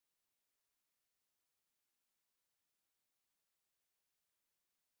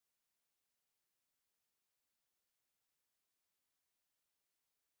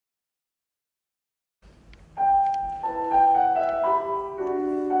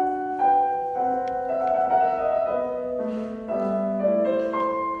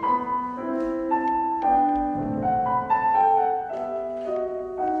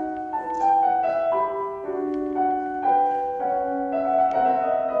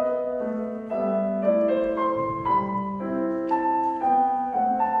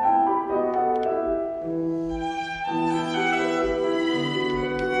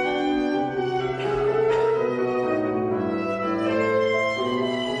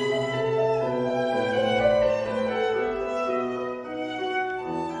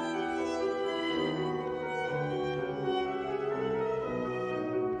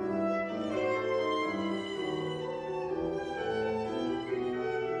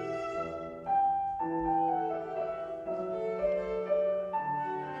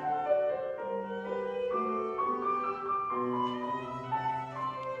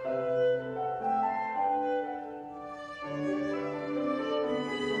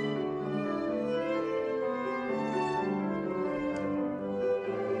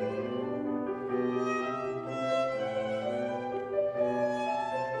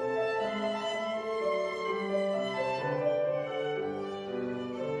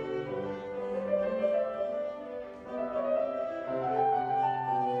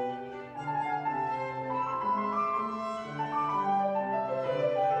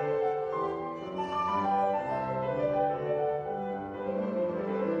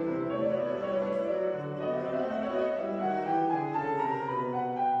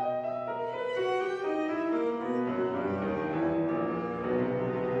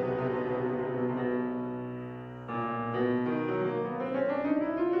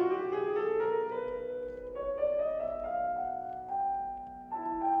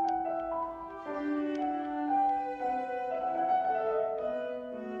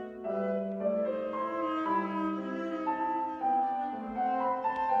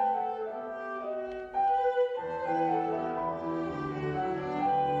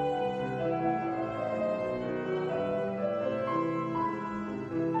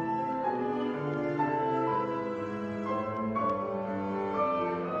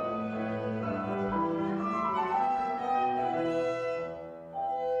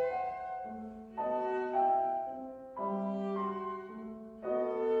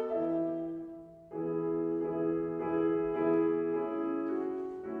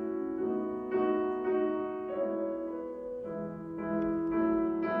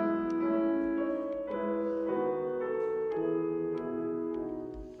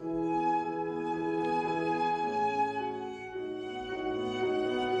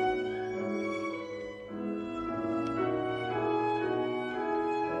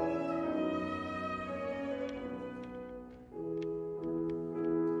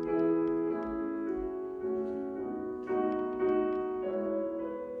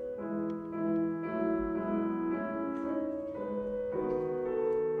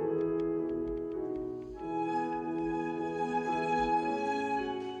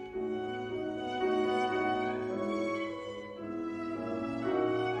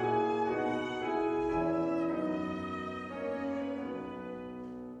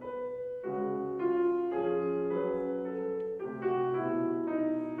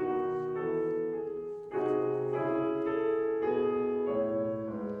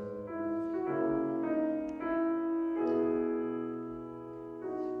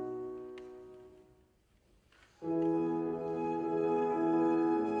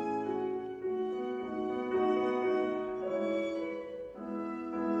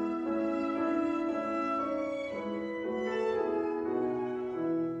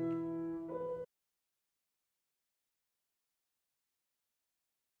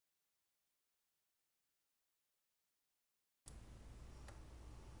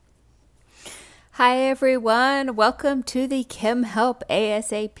Hi everyone, welcome to the Chem Help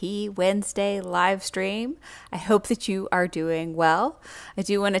ASAP Wednesday live stream. I hope that you are doing well. I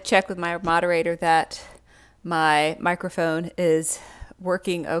do want to check with my moderator that my microphone is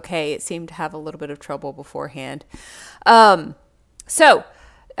working okay. It seemed to have a little bit of trouble beforehand. Today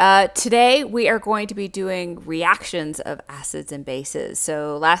we are going to be doing reactions of acids and bases.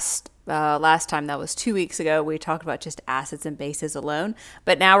 So last time, that was 2 weeks ago, we talked about just acids and bases alone,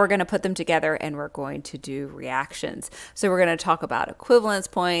 but now we're going to put them together and we're going to do reactions. So we're going to talk about equivalence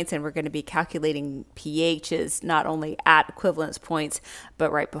points, and we're going to be calculating pHs not only at equivalence points,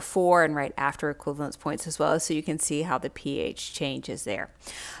 but right before and right after equivalence points as well, so you can see how the pH changes there.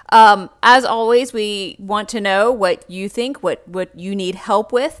 As always, we want to know what you think, what you need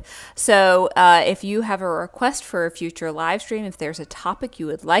help with. So if you have a request for a future live stream, if there's a topic you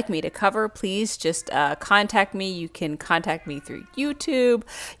would like me to cover, please just contact me. You can contact me through YouTube.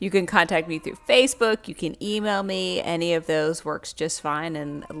 You can contact me through Facebook. You can email me. Any of those works just fine,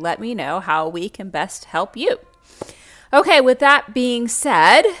 and let me know how we can best help you. Okay, with that being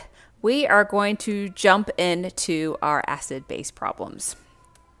said, we are going to jump into our acid-base problems.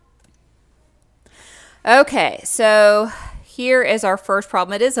 Okay, so here is our first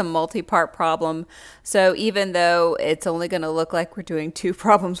problem. It is a multi-part problem, so even though it's only going to look like we're doing two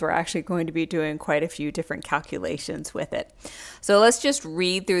problems, we're actually going to be doing quite a few different calculations with it. So let's just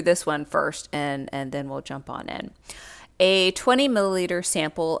read through this one first, and then we'll jump on in. A 20 milliliter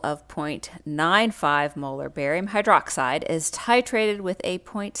sample of 0.95 molar barium hydroxide is titrated with a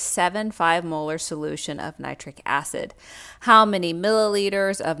 0.75 molar solution of nitric acid. How many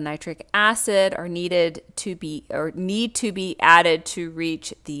milliliters of nitric acid are need to be added to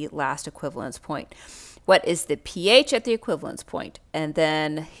reach the last equivalence point? What is the pH at the equivalence point? And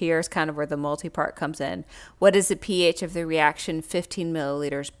then here's kind of where the multi-part comes in. What is the pH of the reaction 15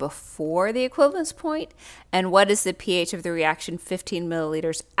 milliliters before the equivalence point? And what is the pH of the reaction 15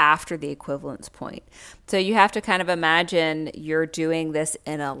 milliliters after the equivalence point? So you have to kind of imagine you're doing this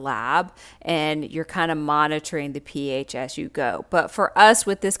in a lab and you're kind of monitoring the pH as you go. But for us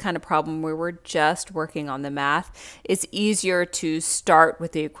with this kind of problem where we're just working on the math, it's easier to start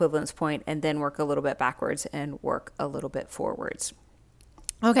with the equivalence point and then work a little bit backwards and work a little bit forwards.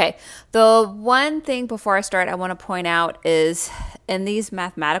 Okay, the one thing before I start I want to point out is in these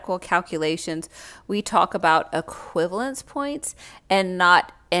mathematical calculations, we talk about equivalence points and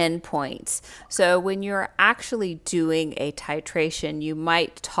not endpoints. So when you're actually doing a titration, you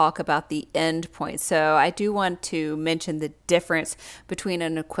might talk about the endpoint. So I do want to mention the difference between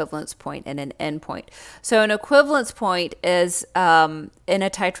an equivalence point and an endpoint. So an equivalence point is in a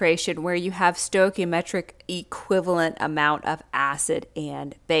titration where you have stoichiometric equivalent amount of acid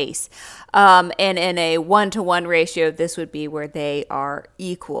and base. And in a 1-to-1 ratio, this would be where they are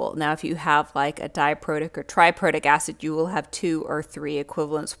equal. Now, if you have like a diprotic or triprotic acid, you will have 2 or 3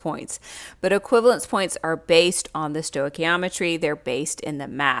 equivalence points. But equivalence points are based on the stoichiometry. They're based in the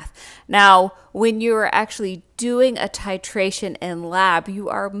math. Now, when you're actually doing a titration in lab, you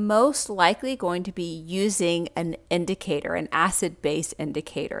are most likely going to be using an indicator, an acid-base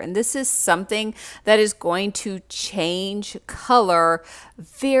indicator. And this is something that is going to change color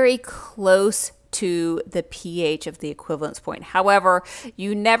very close to the pH of the equivalence point. However,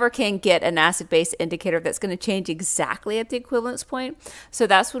 you never can get an acid-base indicator that's going to change exactly at the equivalence point. So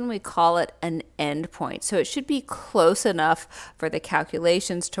that's when we call it an endpoint. So it should be close enough for the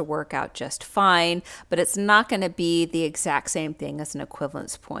calculations to work out just fine, but it's not going to be the exact same thing as an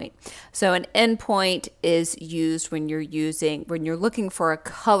equivalence point. So an endpoint is used when you're looking for a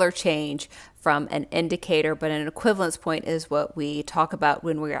color change from an indicator, but an equivalence point is what we talk about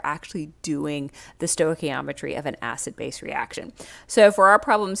when we are actually doing the stoichiometry of an acid-base reaction. So for our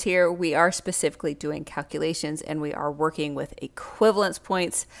problems here, we are specifically doing calculations and we are working with equivalence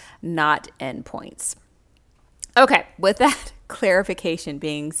points, not endpoints. Okay, with that clarification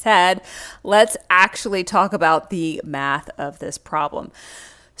being said, let's actually talk about the math of this problem.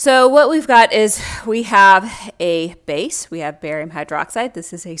 So what we've got is we have a base, we have barium hydroxide,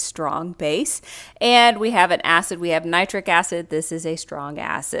 this is a strong base, and we have an acid, we have nitric acid, this is a strong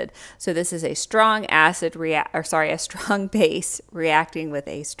acid. So this is a strong acid, a strong base reacting with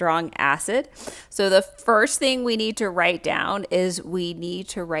a strong acid. So the first thing we need to write down is we need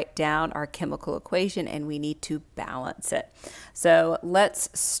to write down our chemical equation and we need to balance it. So let's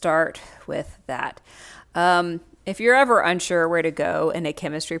start with that. If you're ever unsure where to go in a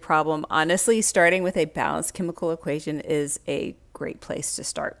chemistry problem, honestly, starting with a balanced chemical equation is a great place to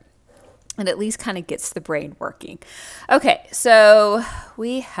start. And at least kind of gets the brain working. Okay, so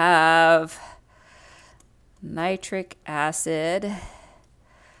we have nitric acid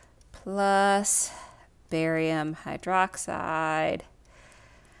plus barium hydroxide.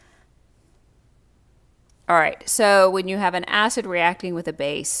 All right, so when you have an acid reacting with a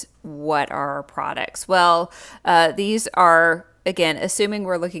base, what are our products? Well, these are, again, assuming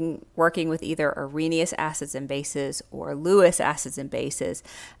we're working with either Arrhenius acids and bases or Lewis acids and bases.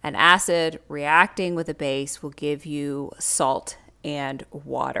 An acid reacting with a base will give you salt and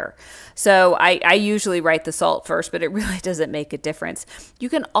water. So I usually write the salt first, but it really doesn't make a difference. You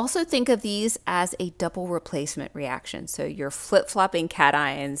can also think of these as a double replacement reaction. So you're flip-flopping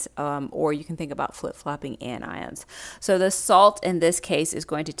cations, or you can think about flip-flopping anions. So the salt in this case is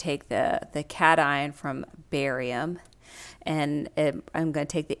going to take the cation from barium, and I'm going to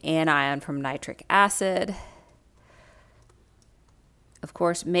take the anion from nitric acid. Of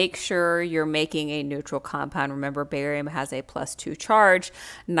course, make sure you're making a neutral compound. Remember, barium has a +2 charge,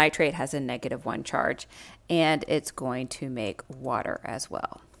 nitrate has a -1 charge, and it's going to make water as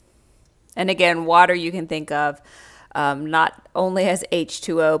well. And again, water you can think of not only as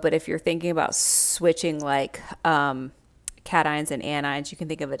H2O, but if you're thinking about switching like cations and anions, you can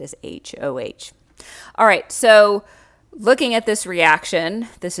think of it as HOH. All right, so looking at this reaction,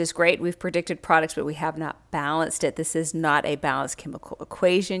 this is great. We've predicted products, but we have not balanced it. This is not a balanced chemical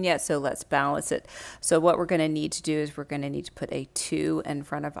equation yet, so let's balance it. So what we're going to need to do is we're going to need to put a 2 in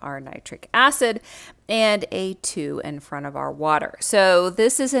front of our nitric acid and a 2 in front of our water. So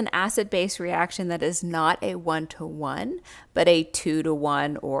this is an acid-base reaction that is not a 1-to-1, but a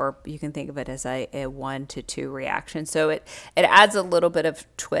 2-to-1, or you can think of it as a 1-to-2 reaction. So it adds a little bit of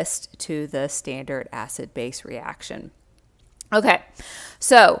twist to the standard acid-base reaction. Okay,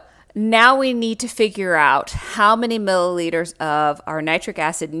 so now we need to figure out how many milliliters of our nitric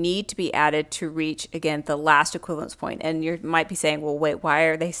acid need to be added to reach, again, the last equivalence point. And you might be saying, well, wait, why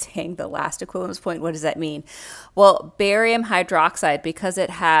are they saying the last equivalence point? What does that mean? Well, barium hydroxide, because it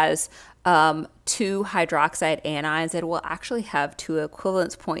has 2 hydroxide anions, it will actually have 2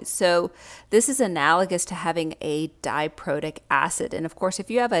 equivalence points. So this is analogous to having a diprotic acid. And of course,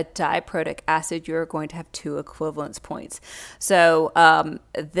 if you have a diprotic acid, you're going to have 2 equivalence points. So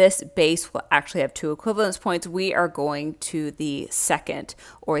this base will actually have 2 equivalence points. We are going to the second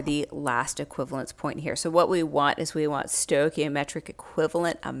or the last equivalence point here. So what we want is we want stoichiometric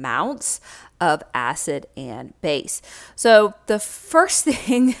equivalent amounts of acid and base. So the first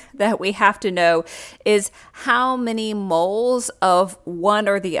thing that we have to know is how many moles of one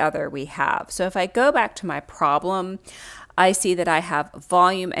or the other we have. So if I go back to my problem, I see that I have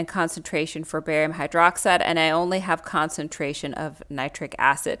volume and concentration for barium hydroxide, and I only have concentration of nitric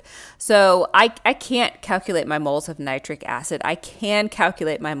acid. So I can't calculate my moles of nitric acid. I can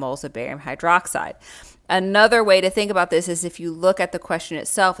calculate my moles of barium hydroxide. Another way to think about this is if you look at the question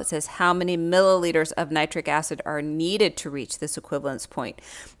itself, it says how many milliliters of nitric acid are needed to reach this equivalence point.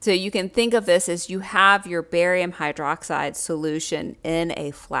 So you can think of this as you have your barium hydroxide solution in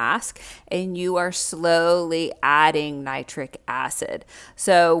a flask and you are slowly adding nitric acid.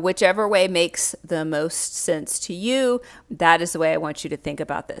 So whichever way makes the most sense to you, that is the way I want you to think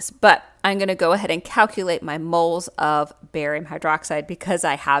about this. But I'm going to go ahead and calculate my moles of barium hydroxide because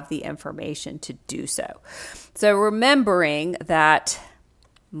I have the information to do so. So remembering that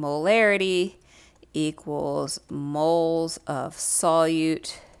molarity equals moles of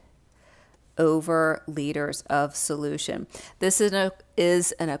solute over liters of solution. This is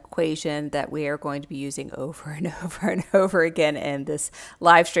an equation that we are going to be using over and over and over again in this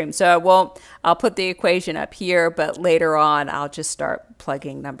live stream. So I'll put the equation up here, but later on I'll just start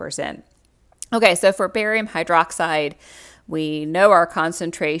plugging numbers in. Okay, so for barium hydroxide, we know our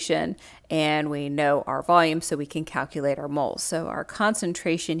concentration and we know our volume, so we can calculate our moles. So our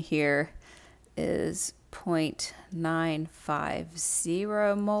concentration here is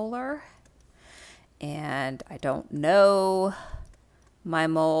 0.950 molar, and I don't know my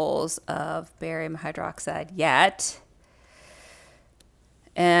moles of barium hydroxide yet.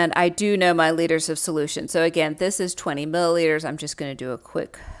 And I do know my liters of solution. So again, this is 20 milliliters. I'm just going to do a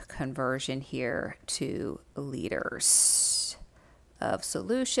quick conversion here to liters of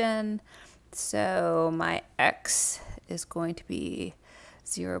solution. So my X is going to be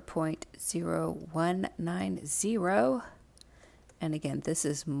 0.0190. And again, this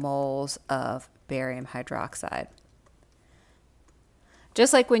is moles of barium hydroxide.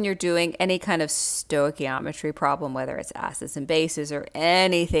 Just like when you're doing any kind of stoichiometry problem, whether it's acids and bases or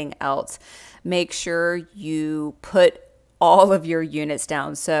anything else, make sure you put all of your units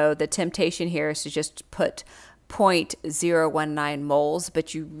down. So the temptation here is to just put 0.019 moles,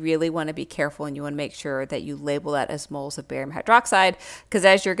 but you really want to be careful and you want to make sure that you label that as moles of barium hydroxide, because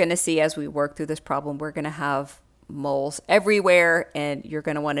as you're going to see as we work through this problem, we're going to have moles everywhere, and you're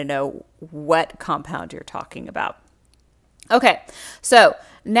going to want to know what compound you're talking about. Okay, so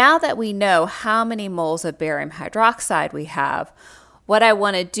now that we know how many moles of barium hydroxide we have, what I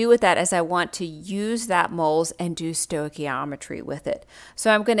want to do with that is I want to use that moles and do stoichiometry with it.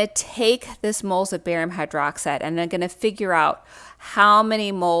 So I'm going to take this moles of barium hydroxide and I'm going to figure out how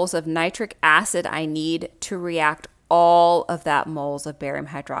many moles of nitric acid I need to react all of that moles of barium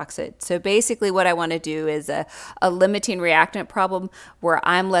hydroxide. So basically what I want to do is a limiting reactant problem where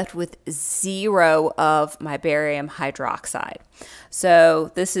I'm left with 0 of my barium hydroxide.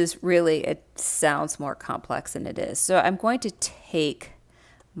 So this is really, it sounds more complex than it is. So I'm going to take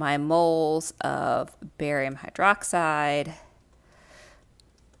my moles of barium hydroxide.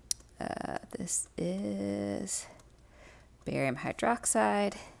 This is barium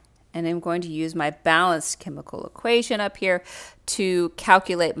hydroxide. And I'm going to use my balanced chemical equation up here to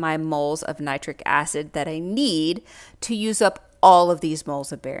calculate my moles of nitric acid that I need to use up all of these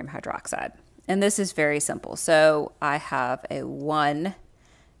moles of barium hydroxide. And this is very simple. So I have a 1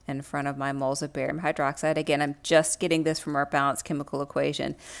 in front of my moles of barium hydroxide. Again, I'm just getting this from our balanced chemical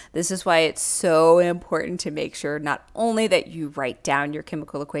equation. This is why it's so important to make sure not only that you write down your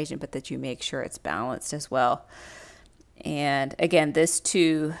chemical equation, but that you make sure it's balanced as well. And again, this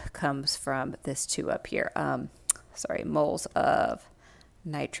 2 comes from this 2 up here. Moles of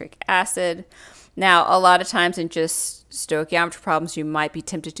nitric acid. Now, a lot of times in just stoichiometry problems, you might be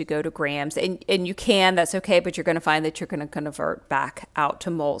tempted to go to grams, and you can, that's okay, but you're going to find that you're going to convert back out to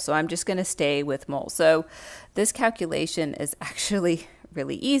moles. So I'm just going to stay with moles. So this calculation is actually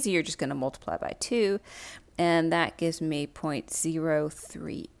really easy. You're just going to multiply by 2, and that gives me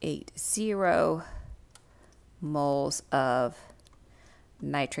 0.0380 moles of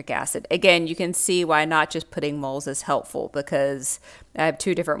nitric acid. Again, you can see why not just putting moles is helpful, because I have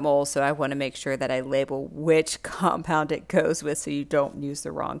 2 different moles, so I want to make sure that I label which compound it goes with so you don't use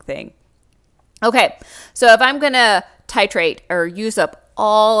the wrong thing. Okay, so if I'm going to titrate or use up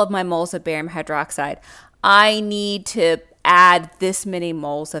all of my moles of barium hydroxide, I need to add this many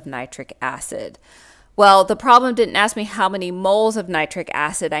moles of nitric acid. Well, the problem didn't ask me how many moles of nitric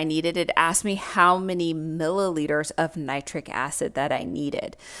acid I needed. It asked me how many milliliters of nitric acid that I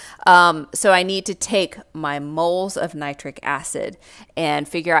needed. So I need to take my moles of nitric acid and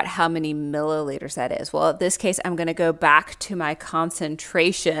figure out how many milliliters that is. Well, in this case, I'm going to go back to my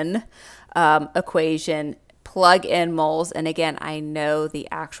concentration equation, plug in moles, and again, I know the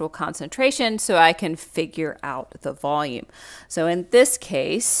actual concentration, so I can figure out the volume. So in this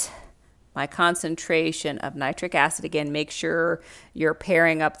case, my concentration of nitric acid, again, make sure you're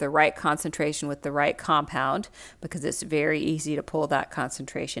pairing up the right concentration with the right compound, because it's very easy to pull that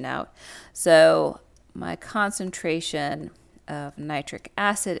concentration out. So my concentration of nitric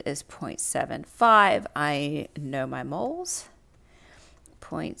acid is 0.75. I know my moles,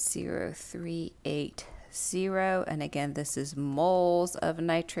 0.0380. And again, this is moles of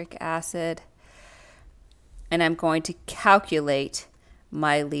nitric acid. And I'm going to calculate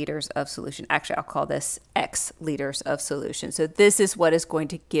my liters of solution. Actually, I'll call this X liters of solution. So this is what is going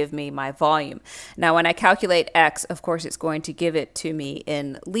to give me my volume. Now, when I calculate X, of course, it's going to give it to me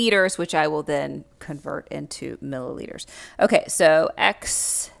in liters, which I will then convert into milliliters. Okay, so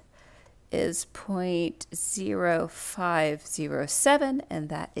X is 0.0507, and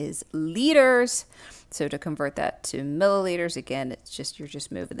that is liters. So to convert that to milliliters, again, it's just, you're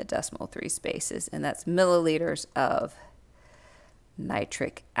just moving the decimal 3 spaces, and that's milliliters of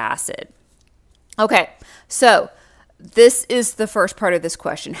nitric acid. Okay, so this is the first part of this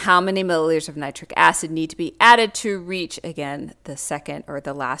question. How many milliliters of nitric acid need to be added to reach, again, the second or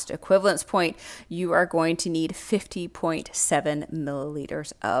the last equivalence point? You are going to need 50.7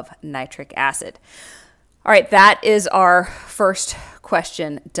 milliliters of nitric acid. All right, that is our first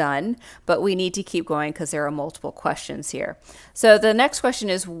question done, but we need to keep going because there are multiple questions here. So the next question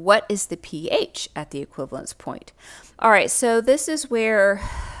is, what is the pH at the equivalence point? All right, so this is where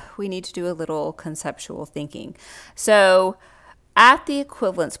we need to do a little conceptual thinking. So at the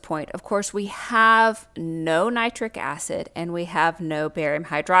equivalence point, of course, we have no nitric acid and we have no barium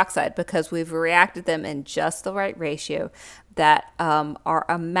hydroxide because we've reacted them in just the right ratio that our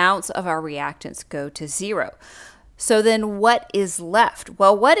amounts of our reactants go to 0. So then what is left?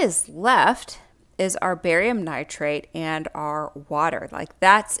 Well, what is left is our barium nitrate and our water. Like,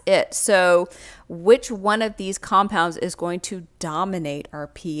 that's it. So which one of these compounds is going to dominate our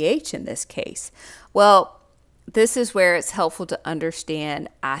pH in this case? Well, this is where it's helpful to understand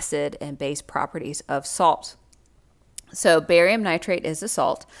acid and base properties of salts. So barium nitrate is a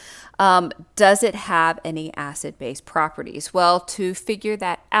salt. Does it have any acid-base properties? Well, to figure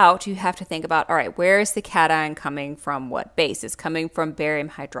that out, you have to think about, all right, where is the cation coming from? What base? It's coming from barium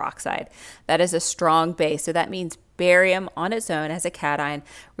hydroxide. That is a strong base. So that means barium on its own as a cation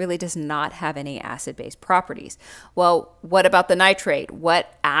really does not have any acid-base properties. Well, what about the nitrate?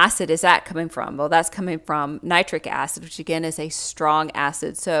 What acid is that coming from? Well, that's coming from nitric acid, which again is a strong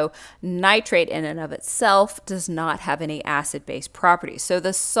acid. So nitrate in and of itself does not have any acid-base properties. So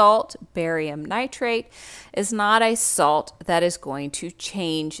the salt barium nitrate is not a salt that is going to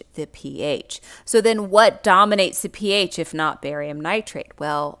change the pH. So then what dominates the pH if not barium nitrate?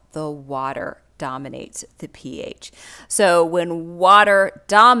 Well, the water dominates the pH. So when water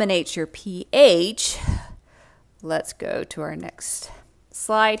dominates your pH, let's go to our next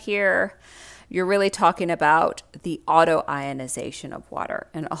slide here. You're really talking about the autoionization of water.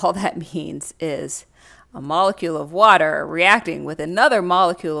 And all that means is a molecule of water reacting with another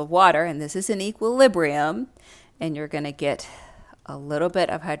molecule of water, and this is in equilibrium, and you're going to get a little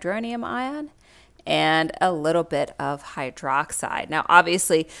bit of hydronium ion and a little bit of hydroxide. Now,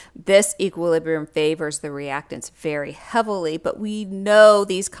 obviously, this equilibrium favors the reactants very heavily, but we know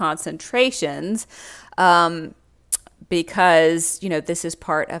these concentrations because, this is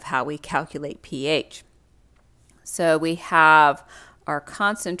part of how we calculate pH. So we have our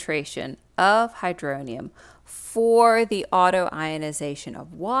concentration of hydronium for the autoionization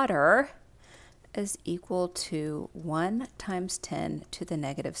of water is equal to 1 times 10 to the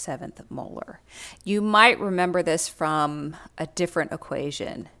negative 7th molar. You might remember this from a different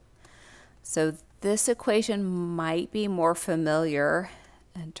equation. So this equation might be more familiar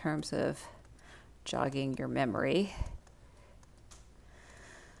in terms of jogging your memory.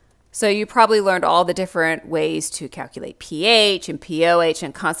 So you probably learned all the different ways to calculate pH and pOH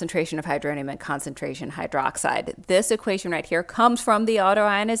and concentration of hydronium and concentration hydroxide. This equation right here comes from the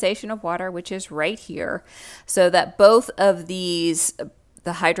autoionization of water, which is right here. So that both of these,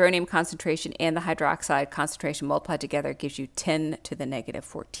 the hydronium concentration and the hydroxide concentration multiplied together gives you 10 to the negative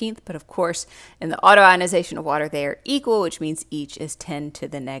 14th. But of course, in the autoionization of water, they are equal, which means each is 10 to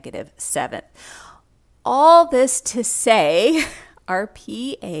the negative 7th. All this to say, our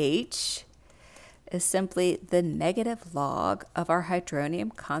pH is simply the negative log of our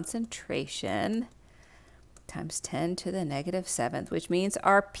hydronium concentration times 10 to the negative 7th, which means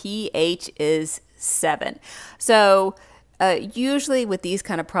our pH is 7. So usually with these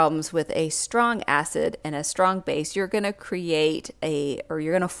kind of problems with a strong acid and a strong base, you're going to create you're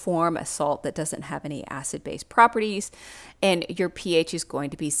going to form a salt that doesn't have any acid-base properties, and your pH is going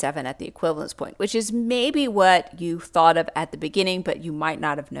to be 7 at the equivalence point, which is maybe what you thought of at the beginning, but you might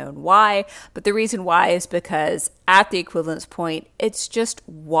not have known why. But the reason why is because at the equivalence point, it's just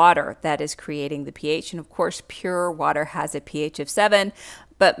water that is creating the pH. And of course, pure water has a pH of 7,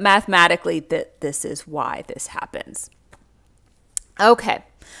 but mathematically, this is why this happens. Okay,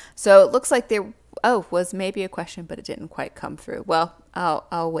 so it looks like there was maybe a question, but it didn't quite come through. Well,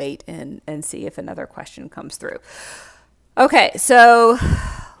 I'll wait and see if another question comes through. Okay, so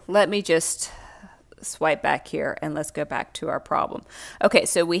let me just swipe back here and let's go back to our problem. Okay,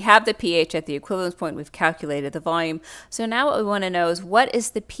 so we have the pH at the equivalence point. We've calculated the volume. So now what we want to know is what is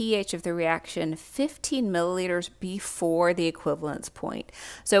the pH of the reaction 15 milliliters before the equivalence point.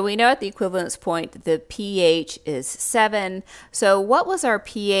 So we know at the equivalence point the pH is 7. So what was our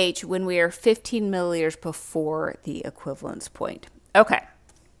pH when we are 15 milliliters before the equivalence point? Okay,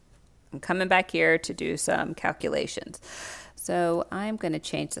 I'm coming back here to do some calculations. So I'm going to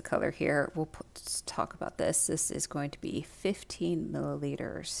change the color here. We'll talk about this. This is going to be 15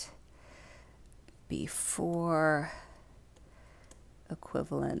 milliliters before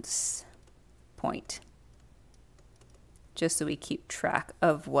equivalence point, just so we keep track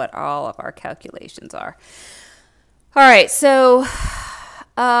of what all of our calculations are. All right, so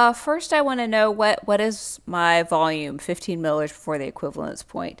first I want to know what is my volume, 15 milliliters before the equivalence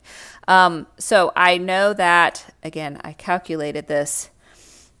point. So I know that, again, I calculated this.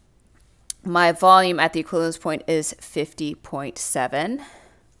 My volume at the equivalence point is 50.7.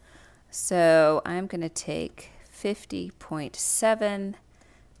 So I'm going to take 50.7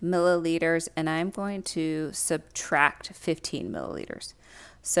 milliliters and I'm going to subtract 15 milliliters.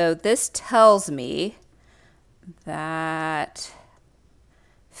 So this tells me that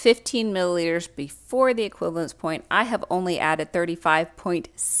 15 milliliters before the equivalence point, I have only added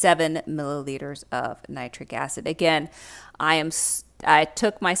 35.7 milliliters of nitric acid. Again, I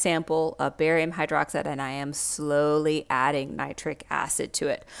took my sample of barium hydroxide and I am slowly adding nitric acid to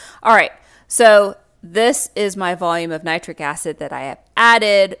it. All right, so this is my volume of nitric acid that I have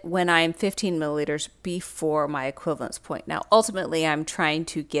added when I'm 15 milliliters before my equivalence point. Now, ultimately, I'm trying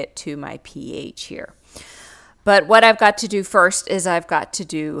to get to my pH here. But what I've got to do first is I've got to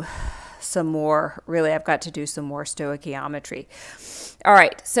do some more, I've got to do some more stoichiometry. All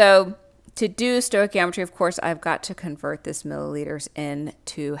right, so to do stoichiometry, of course, I've got to convert this milliliters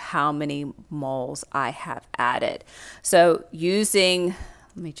into how many moles I have added. So using,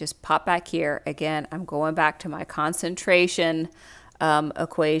 let me just pop back here. Again, I'm going back to my concentration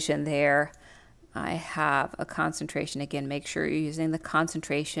equation there. I have a concentration. Again, make sure you're using the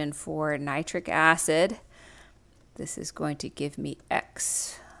concentration for nitric acid. This is going to give me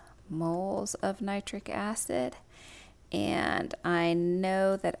X moles of nitric acid. And I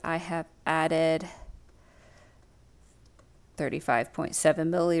know that I have added 35.7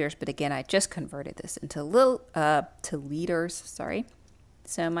 milliliters, but again, I just converted this into liters, sorry.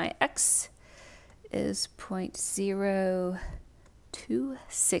 So my X is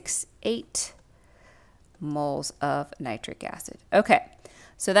 0.0268 moles of nitric acid. Okay,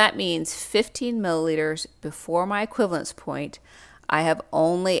 so that means 15 milliliters before my equivalence point, I have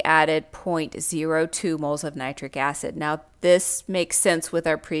only added 0.02 moles of nitric acid. Now, this makes sense with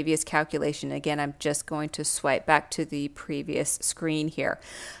our previous calculation. Again, I'm just going to swipe back to the previous screen here.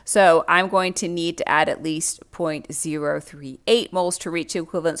 So I'm going to need to add at least 0.038 moles to reach the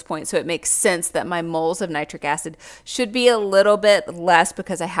equivalence point. So it makes sense that my moles of nitric acid should be a little bit less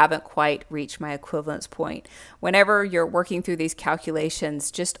because I haven't quite reached my equivalence point. Whenever you're working through these calculations,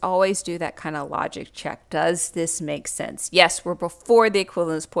 just always do that kind of logic check. Does this make sense? Yes, we're before the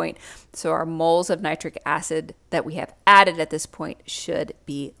equivalence point, so our moles of nitric acid that we have added at this point should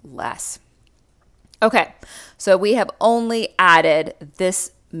be less. Okay, so we have only added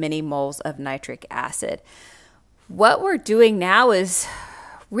this many moles of nitric acid. What we're doing now is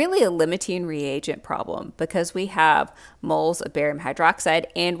really a limiting reagent problem because we have moles of barium hydroxide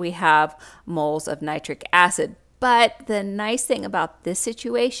and we have moles of nitric acid. But the nice thing about this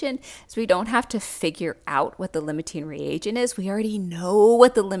situation is we don't have to figure out what the limiting reagent is. We already know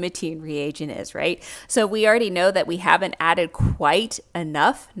what the limiting reagent is, right? So we already know that we haven't added quite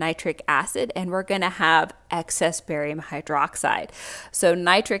enough nitric acid and we're going to have excess barium hydroxide. So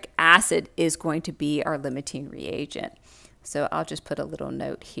nitric acid is going to be our limiting reagent. So I'll just put a little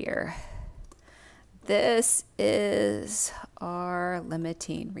note here. This is our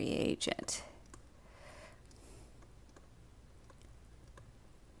limiting reagent.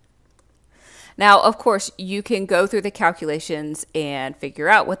 Now, of course, you can go through the calculations and figure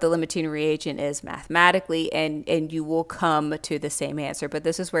out what the limiting reagent is mathematically, and you will come to the same answer. But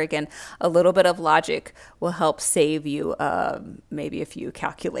this is where, again, a little bit of logic will help save you maybe a few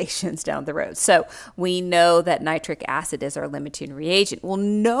calculations down the road. So we know that nitric acid is our limiting reagent. Well,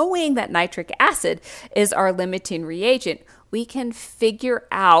 knowing that nitric acid is our limiting reagent, we can figure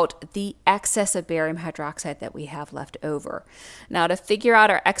out the excess of barium hydroxide that we have left over. Now, to figure out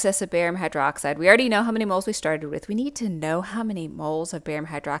our excess of barium hydroxide, we already know how many moles we started with. We need to know how many moles of barium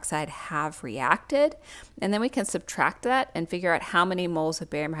hydroxide have reacted, and then we can subtract that and figure out how many moles of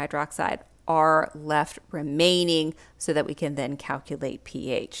barium hydroxide are left remaining so that we can then calculate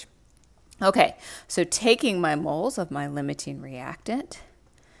pH. Okay, so taking my moles of my limiting reactant,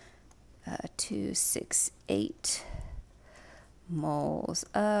 268 moles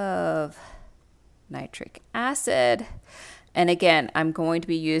of nitric acid. And again, I'm going to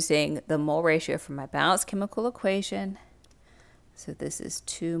be using the mole ratio from my balanced chemical equation. So this is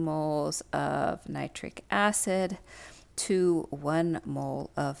 2 moles of nitric acid to 1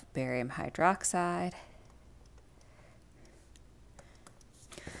 mole of barium hydroxide.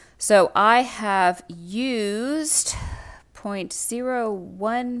 So I have used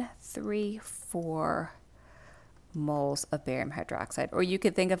 0.0134 moles of barium hydroxide, or you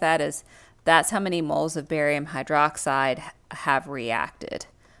could think of that as that's how many moles of barium hydroxide have reacted.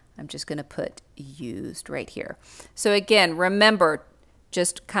 I'm just going to put used right here. So again, remember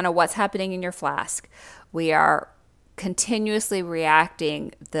just kind of what's happening in your flask. We are continuously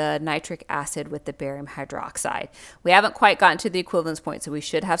reacting the nitric acid with the barium hydroxide. We haven't quite gotten to the equivalence point, so we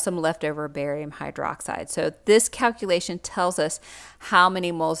should have some leftover barium hydroxide. So this calculation tells us how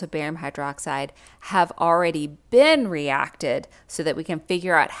many moles of barium hydroxide have already been reacted so that we can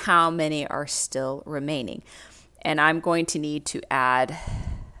figure out how many are still remaining. And I'm going to need to add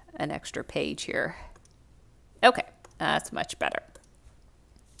an extra page here. Okay, that's much better.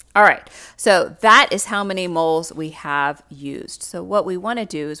 All right, so that is how many moles we have used. So what we want to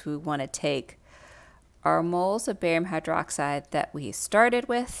do is we want to take our moles of barium hydroxide that we started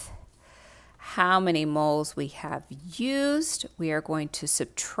with, how many moles we have used. We are going to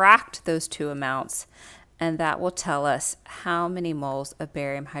subtract those two amounts, and that will tell us how many moles of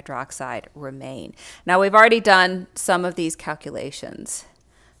barium hydroxide remain. Now, we've already done some of these calculations,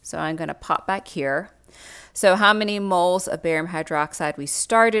 so I'm going to pop back here. So how many moles of barium hydroxide we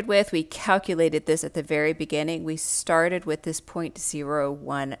started with? We calculated this at the very beginning. We started with this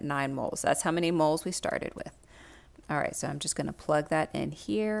 0.019 moles. That's how many moles we started with. All right, so I'm just going to plug that in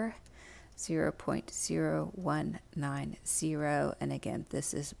here, 0.0190, and again,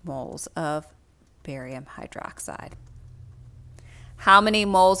 this is moles of barium hydroxide. How many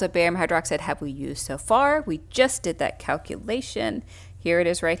moles of barium hydroxide have we used so far? We just did that calculation. Here it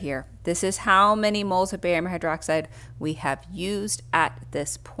is right here. This is how many moles of barium hydroxide we have used at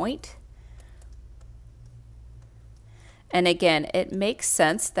this point. And again, it makes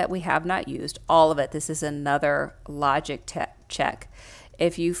sense that we have not used all of it. This is another logic check.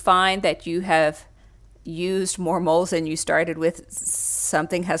 If you find that you have used more moles than you started with,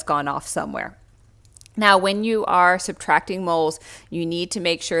 something has gone off somewhere. Now, when you are subtracting moles, you need to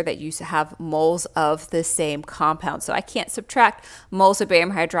make sure that you have moles of the same compound. So I can't subtract moles of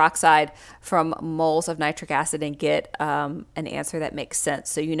barium hydroxide from moles of nitric acid and get an answer that makes sense.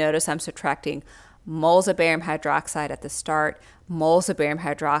 So you notice I'm subtracting moles of barium hydroxide at the start, moles of barium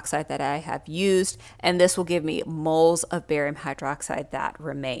hydroxide that I have used, and this will give me moles of barium hydroxide that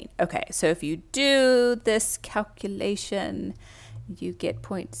remain. Okay, so if you do this calculation, you get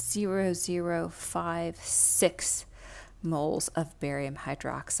 0.0056 moles of barium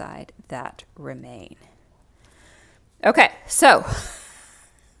hydroxide that remain. Okay, so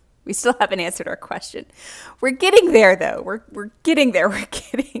we still haven't answered our question. We're getting there though. We're getting there. We're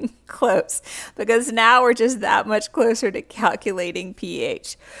getting close because now we're just that much closer to calculating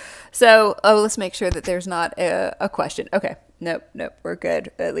pH. So, let's make sure that there's not a question. Okay. Nope, we're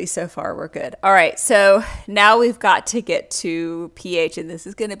good. At least so far, we're good. All right, so now we've got to get to pH, and this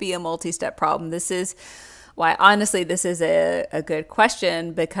is going to be a multi-step problem. This is why, honestly, this is a good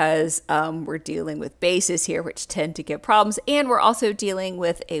question because we're dealing with bases here, which tend to give problems, and we're also dealing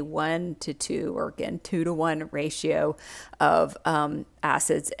with a 1-to-2, or again, 2-to-1 ratio of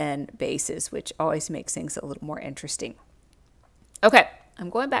acids and bases, which always makes things a little more interesting. Okay. I'm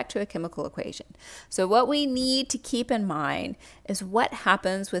going back to a chemical equation. So what we need to keep in mind is what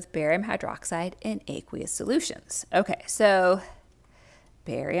happens with barium hydroxide in aqueous solutions. Okay, so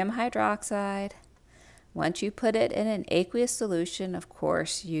barium hydroxide, once you put it in an aqueous solution, of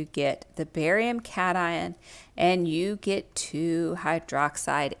course, you get the barium cation and you get 2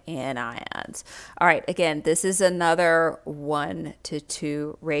 hydroxide anions. All right, again, this is another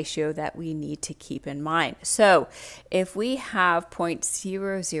 1-to-2 ratio that we need to keep in mind. So if we have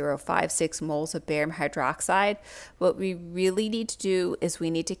 0.0056 moles of barium hydroxide, what we really need to do is we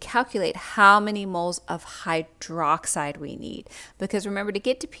need to calculate how many moles of hydroxide we need. Because remember, to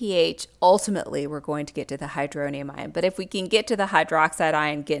get to pH, ultimately, we're going to get to the hydronium ion. But if we can get to the hydroxide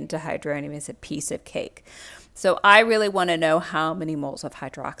ion, get into hydronium is a piece of cake. So I really want to know how many moles of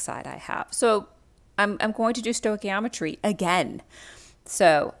hydroxide I have. So I'm going to do stoichiometry again.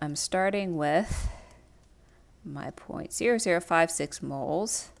 So I'm starting with my 0.0056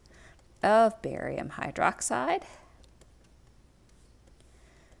 moles of barium hydroxide.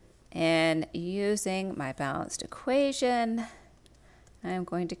 And using my balanced equation, I'm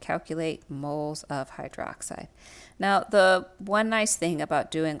going to calculate moles of hydroxide. Now, the one nice thing about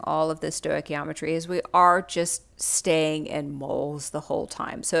doing all of this stoichiometry is we are just staying in moles the whole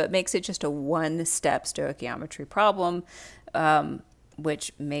time. So it makes it just a one-step stoichiometry problem,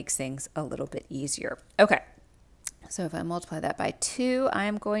 which makes things a little bit easier. Okay, so if I multiply that by 2,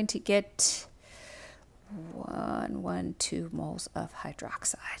 I'm going to get 112 moles of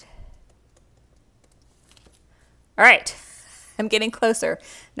hydroxide. All right. I'm getting closer.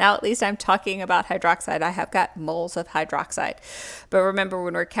 Now at least I'm talking about hydroxide. I have got moles of hydroxide. But remember,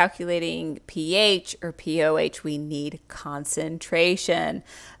 when we're calculating pH or pOH, we need concentration.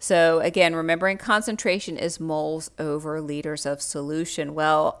 So again, remembering concentration is moles over liters of solution.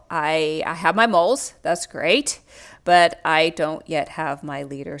 Well, I have my moles. That's great. But I don't yet have my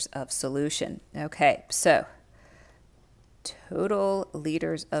liters of solution. Okay, so total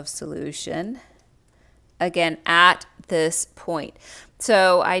liters of solution. Again, at this point.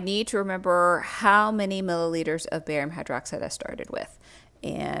 So I need to remember how many milliliters of barium hydroxide I started with.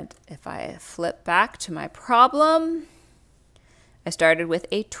 And if I flip back to my problem, I started with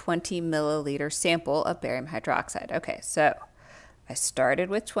a 20 milliliter sample of barium hydroxide. Okay, so I started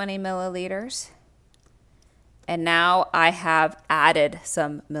with 20 milliliters. And now I have added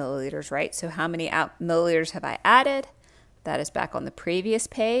some milliliters, right? So how many milliliters have I added? That is back on the previous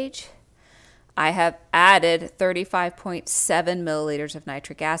page. I have added 35.7 milliliters of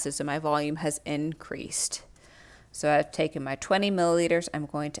nitric acid, so my volume has increased. So I've taken my 20 milliliters, I'm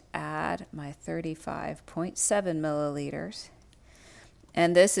going to add my 35.7 milliliters,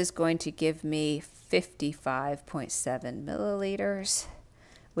 and this is going to give me 55.7 milliliters,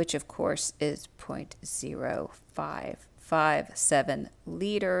 which of course is 0.0557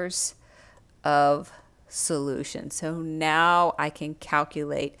 liters of solution. So now I can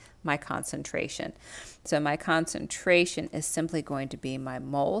calculate my concentration. So my concentration is simply going to be my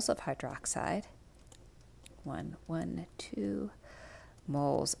moles of hydroxide, 2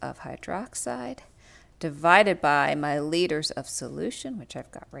 moles of hydroxide, divided by my liters of solution, which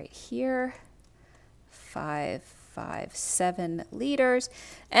I've got right here, 557 liters,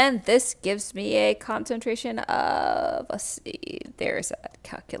 and this gives me a concentration of, let's see, there's that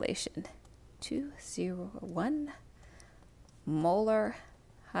calculation, 201 molar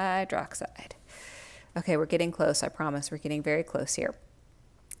hydroxide. Okay, we're getting close, I promise. We're getting very close here.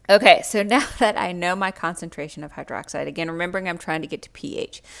 Okay, so now that I know my concentration of hydroxide, again, remembering I'm trying to get to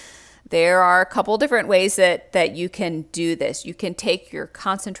pH, there are a couple different ways that you can do this. You can take your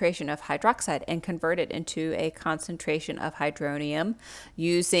concentration of hydroxide and convert it into a concentration of hydronium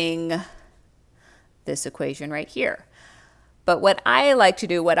using this equation right here. But what I like to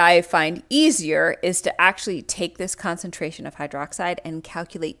do, what I find easier, is to actually take this concentration of hydroxide and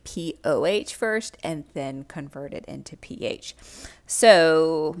calculate pOH first and then convert it into pH.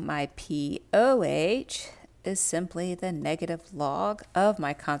 So my pOH is simply the negative log of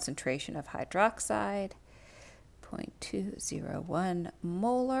my concentration of hydroxide, 0.201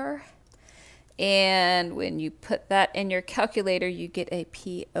 molar. And when you put that in your calculator, you get a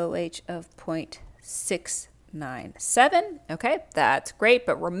pOH of 0.697. Okay, that's great,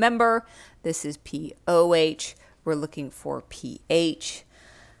 but remember, this is pOH. We're looking for pH.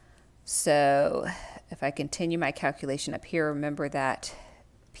 So if I continue my calculation up here, remember that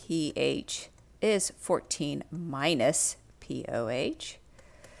pH is 14 minus pOH.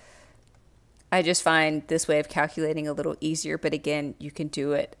 I just find this way of calculating a little easier, but again, you can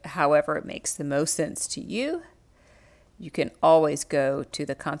do it however it makes the most sense to you. You can always go to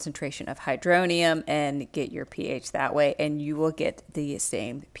the concentration of hydronium and get your pH that way, and you will get the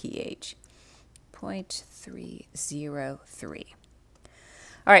same pH, 0.303.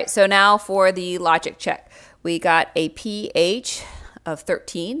 All right, so now for the logic check. We got a pH of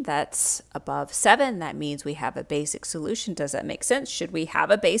 13, that's above 7. That means we have a basic solution. Does that make sense? Should we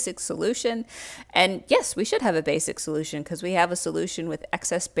have a basic solution? And yes, we should have a basic solution because we have a solution with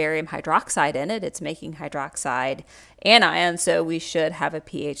excess barium hydroxide in it. It's making hydroxide anion, so we should have a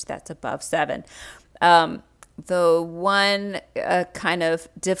pH that's above 7. The one kind of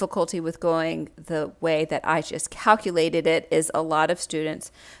difficulty with going the way that I just calculated it is a lot of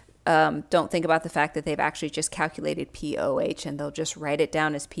students don't think about the fact that they've actually just calculated pOH and they'll just write it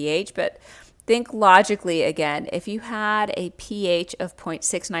down as pH. But think logically again. If you had a pH of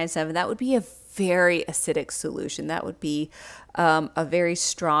 0.697, that would be a very acidic solution. That would be a very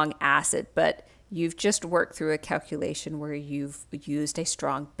strong acid. But you've just worked through a calculation where you've used a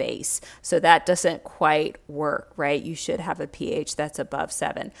strong base. So that doesn't quite work, right? You should have a pH that's above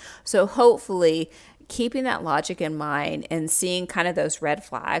 7. So hopefully keeping that logic in mind and seeing kind of those red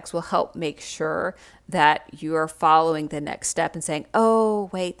flags will help make sure that you are following the next step and saying, oh,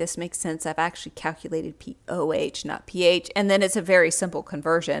 wait, this makes sense. I've actually calculated pOH, not pH. And then it's a very simple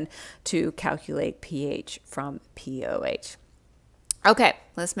conversion to calculate pH from pOH. Okay,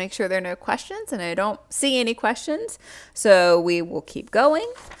 let's make sure there are no questions, and I don't see any questions, so we will keep going.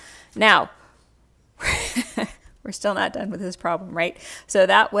 Now, we're still not done with this problem, right? So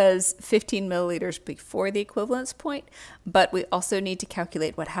that was 15 milliliters before the equivalence point, but we also need to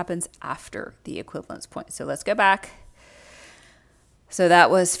calculate what happens after the equivalence point. So let's go back. So that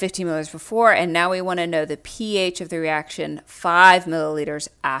was 15 milliliters before, and now we want to know the pH of the reaction 5 milliliters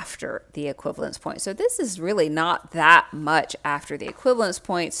after the equivalence point. So this is really not that much after the equivalence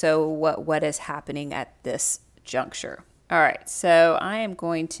point, so what is happening at this juncture? All right, so I am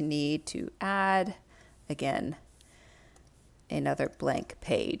going to need to add, again, another blank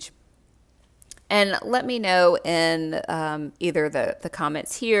page. And let me know in either the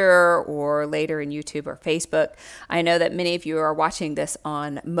comments here or later in YouTube or Facebook. I know that many of you are watching this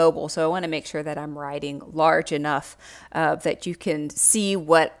on mobile, so I want to make sure that I'm writing large enough that you can see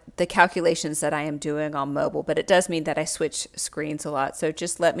what the calculations that I am doing on mobile. But it does mean that I switch screens a lot, so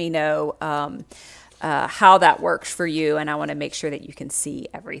just let me know how that works for you, and I want to make sure that you can see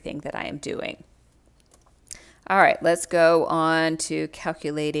everything that I am doing. All right, let's go on to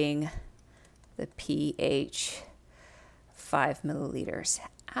calculating the pH 5 milliliters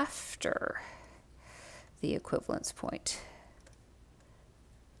after the equivalence point.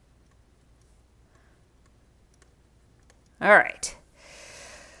 All right.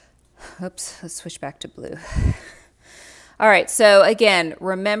 Oops, let's switch back to blue. All right, so again,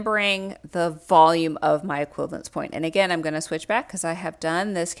 remembering the volume of my equivalence point. And again, I'm going to switch back because I have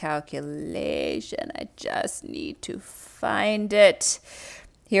done this calculation. I just need to find it.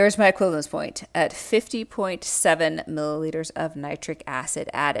 Here's my equivalence point at 50.7 milliliters of nitric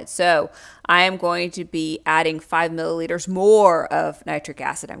acid added. So I am going to be adding 5 milliliters more of nitric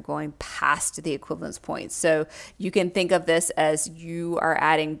acid. I'm going past the equivalence point. So you can think of this as you are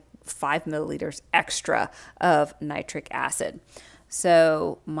adding 5 milliliters extra of nitric acid.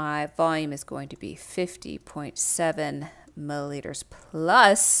 So my volume is going to be 50.7 milliliters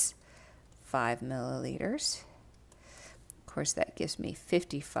plus 5 milliliters. Of course, that gives me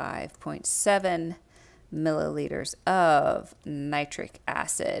 55.7 milliliters of nitric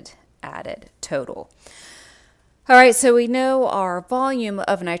acid added total. All right, so we know our volume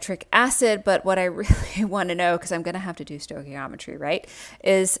of nitric acid, but what I really want to know, because I'm going to have to do stoichiometry, right,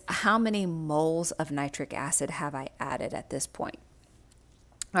 is how many moles of nitric acid have I added at this point?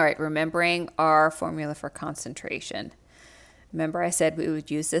 All right, remembering our formula for concentration. Remember I said we would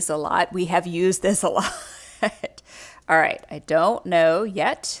use this a lot? We have used this a lot. All right, I don't know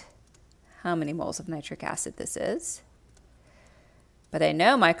yet how many moles of nitric acid this is, but I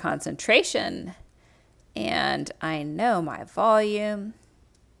know my concentration and I know my volume.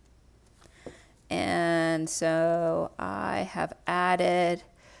 And so I have added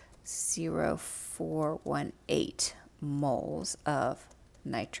 0.418 moles of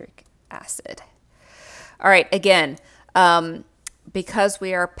nitric acid. All right, again, because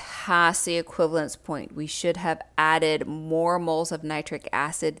we are past the equivalence point, we should have added more moles of nitric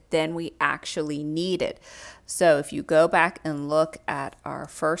acid than we actually needed. So if you go back and look at our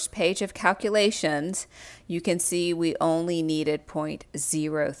first page of calculations, you can see we only needed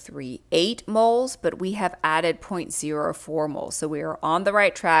 0.038 moles, but we have added 0.04 moles. So we are on the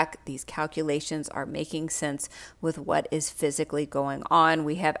right track. These calculations are making sense with what is physically going on.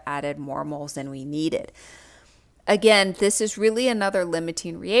 We have added more moles than we needed. Again, this is really another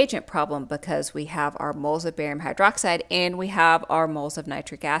limiting reagent problem because we have our moles of barium hydroxide and we have our moles of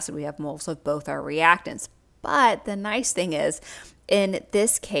nitric acid. We have moles of both our reactants. But the nice thing is, in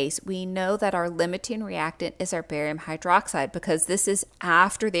this case, we know that our limiting reactant is our barium hydroxide because this is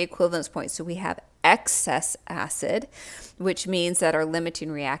after the equivalence point. So we have excess acid, which means that our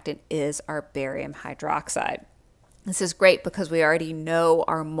limiting reactant is our barium hydroxide. This is great because we already know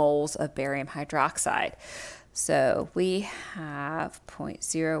our moles of barium hydroxide. So we have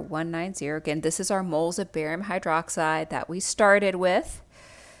 0.0190. Again, this is our moles of barium hydroxide that we started with.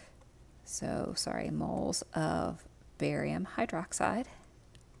 So, sorry, moles of barium hydroxide.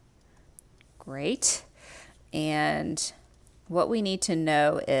 Great. And what we need to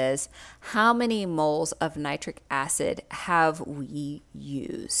know is how many moles of nitric acid have we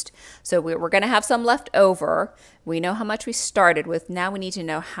used? So we're going to have some left over. We know how much we started with. Now we need to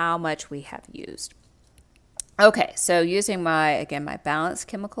know how much we have used. Okay, so using my balanced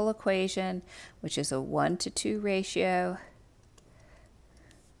chemical equation, which is a 1:2 ratio,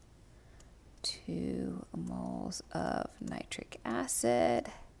 2 moles of nitric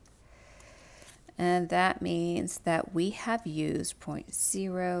acid, and that means that we have used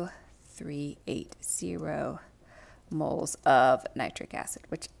 0.0380 moles of nitric acid,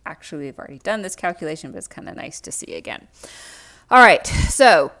 which actually we've already done this calculation, but it's kind of nice to see again. All right,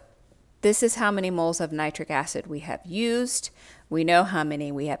 so this is how many moles of nitric acid we have used. We know how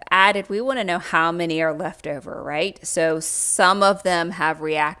many we have added. We want to know how many are left over, right? So some of them have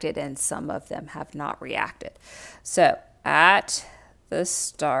reacted and some of them have not reacted. So at the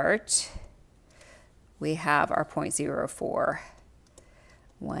start, we have our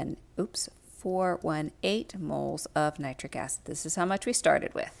 418 moles of nitric acid. This is how much we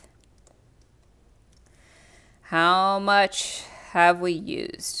started with. How much have we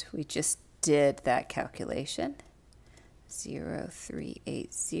used? We just did that calculation.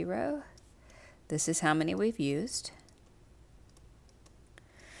 0.380. This is how many we've used.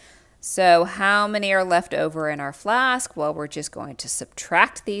 So how many are left over in our flask? Well, we're just going to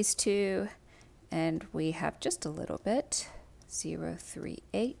subtract these two, and we have just a little bit,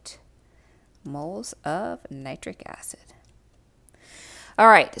 0.38 moles of nitric acid. All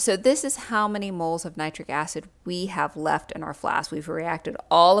right, so this is how many moles of nitric acid we have left in our flask. We've reacted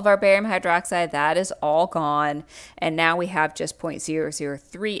all of our barium hydroxide. That is all gone. And now we have just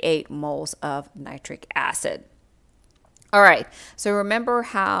 0.0038 moles of nitric acid. All right, so remember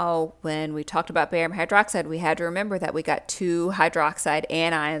how when we talked about barium hydroxide, we had to remember that we got 2 hydroxide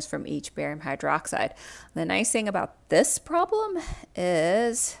anions from each barium hydroxide. The nice thing about this problem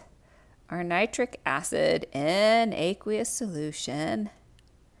is our nitric acid in aqueous solution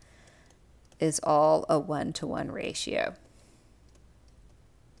is all a 1-to-1 ratio.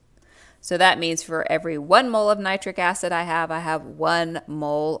 So that means for every 1 mole of nitric acid I have 1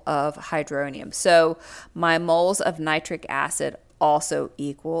 mole of hydronium. So my moles of nitric acid also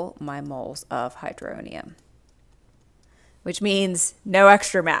equal my moles of hydronium, which means no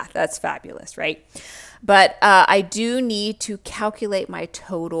extra math. That's fabulous, right? But I do need to calculate my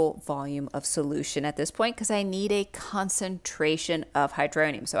total volume of solution at this point because I need a concentration of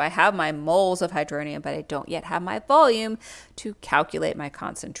hydronium. So I have my moles of hydronium, but I don't yet have my volume to calculate my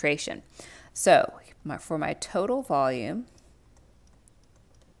concentration. So for my total volume,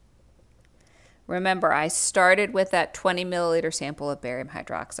 remember I started with that 20 milliliter sample of barium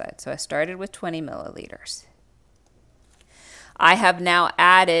hydroxide. So I started with 20 milliliters. I have now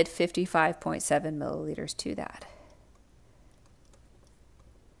added 55.7 milliliters to that.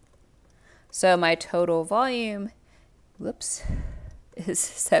 So my total volume, whoops, is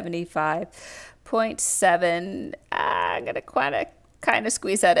 75.7. I'm going to kind of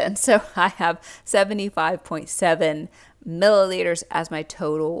squeeze that in. So I have 75.7 milliliters as my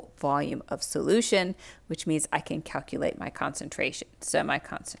total volume of solution, which means I can calculate my concentration. So my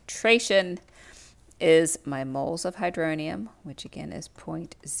concentration is my moles of hydronium, which again is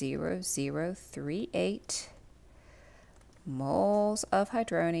 0.0038 moles of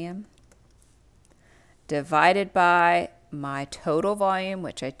hydronium, divided by my total volume,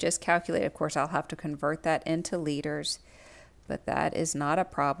 which I just calculated. Of course, I'll have to convert that into liters, but that is not a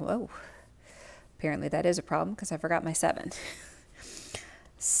problem. Oh, apparently that is a problem because I forgot my 7.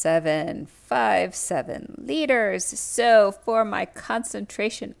 757 liters. So for my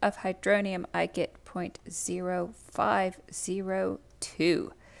concentration of hydronium, I get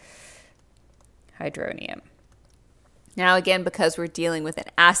 0.0502 hydronium. Now again, because we're dealing with an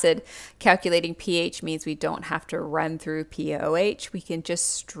acid, calculating pH means we don't have to run through pOH. We can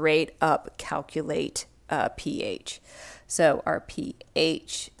just straight up calculate pH. So our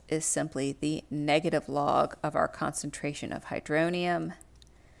pH is simply the negative log of our concentration of hydronium,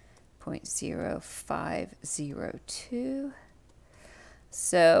 0.0502.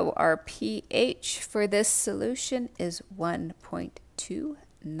 So our pH for this solution is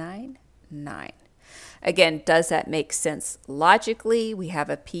 1.299. Again, does that make sense logically? We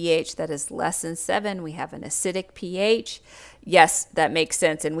have a pH that is less than 7. We have an acidic pH. Yes, that makes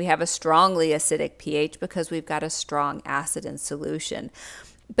sense. And we have a strongly acidic pH because we've got a strong acid in solution.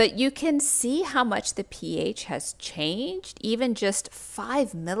 But you can see how much the pH has changed, even just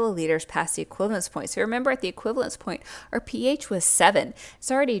 5 milliliters past the equivalence point. So remember at the equivalence point, our pH was 7. It's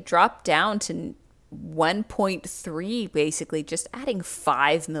already dropped down to 1.3, basically, just adding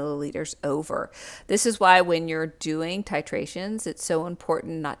 5 milliliters over. This is why when you're doing titrations, it's so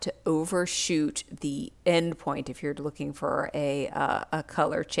important not to overshoot the end point if you're looking for a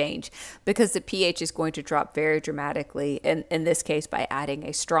color change, because the pH is going to drop very dramatically, in this case, by adding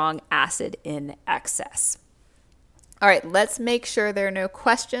a strong acid in excess. All right, let's make sure there are no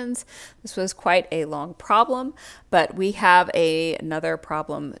questions. This was quite a long problem, but we have another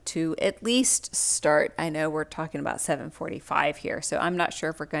problem to at least start. I know we're talking about 7:45 here, so I'm not sure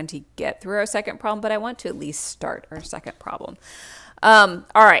if we're going to get through our second problem, but I want to at least start our second problem. All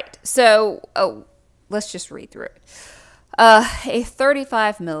right, so let's just read through it. A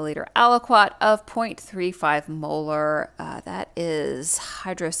 35 milliliter aliquot of 0.35 molar, that is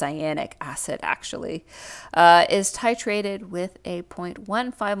hydrocyanic acid actually, is titrated with a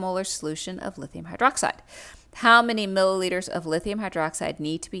 0.15 molar solution of lithium hydroxide. How many milliliters of lithium hydroxide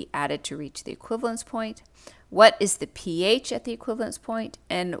need to be added to reach the equivalence point? What is the pH at the equivalence point?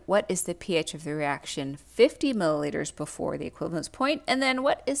 And what is the pH of the reaction 50 milliliters before the equivalence point? And then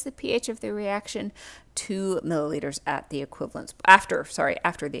what is the pH of the reaction 2 milliliters at the equivalence, after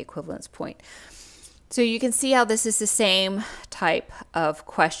the equivalence point? So you can see how this is the same type of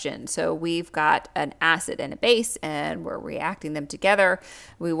question. So we've got an acid and a base and we're reacting them together.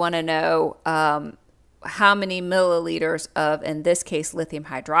 We want to know how many milliliters of, in this case, lithium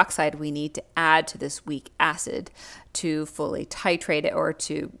hydroxide we need to add to this weak acid to fully titrate it or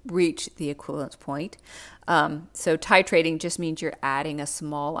to reach the equivalence point. So titrating just means you're adding a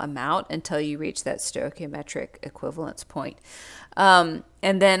small amount until you reach that stoichiometric equivalence point.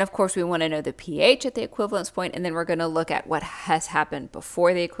 And then, of course, we want to know the pH at the equivalence point, and then we're going to look at what has happened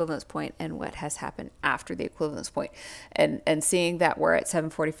before the equivalence point and what has happened after the equivalence point. And seeing that we're at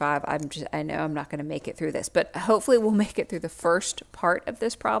 7:45, I know I'm not going to make it through this, but hopefully we'll make it through the first part of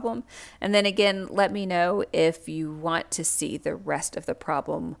this problem. And then again, let me know if you want to see the rest of the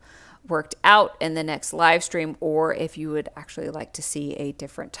problem worked out in the next live stream, or if you would actually like to see a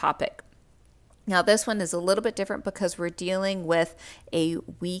different topic. Now this one is a little bit different because we're dealing with a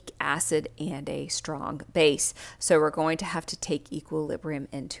weak acid and a strong base. So we're going to have to take equilibrium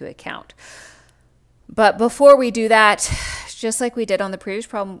into account. But before we do that, just like we did on the previous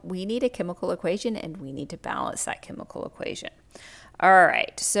problem, we need a chemical equation and we need to balance that chemical equation. All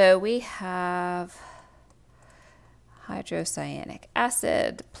right, so we have hydrocyanic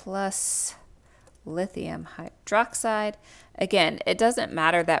acid plus lithium hydroxide. Again, it doesn't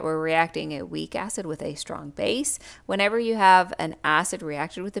matter that we're reacting a weak acid with a strong base. Whenever you have an acid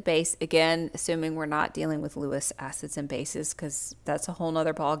reacted with a base, again, assuming we're not dealing with Lewis acids and bases, because that's a whole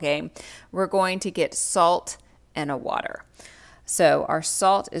nother ball game, we're going to get salt and a water. So our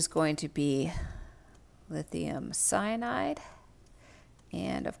salt is going to be lithium cyanide,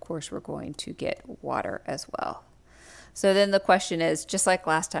 and of course we're going to get water as well. So then the question is, just like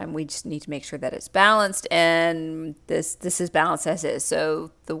last time, we just need to make sure that it's balanced, and this is balanced as is.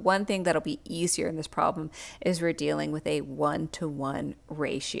 So the one thing that'll be easier in this problem is we're dealing with a 1-to-1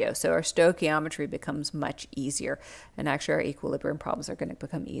 ratio. So our stoichiometry becomes much easier, and actually our equilibrium problems are going to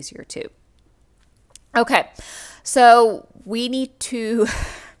become easier too. Okay, so we're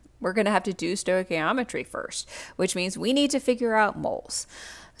going to have to do stoichiometry first, which means we need to figure out moles.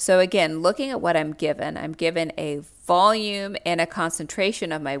 So again, looking at what I'm given a volume and a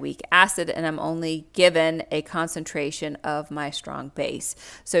concentration of my weak acid, and I'm only given a concentration of my strong base.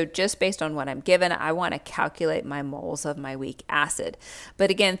 So just based on what I'm given, I want to calculate my moles of my weak acid.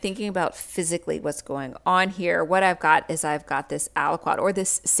 But again, thinking about physically what's going on here, what I've got is I've got this aliquot, or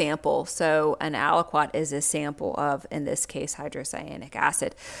this sample. So an aliquot is a sample of, in this case, hydrocyanic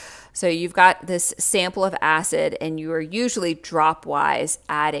acid. So you've got this sample of acid, and you are usually drop-wise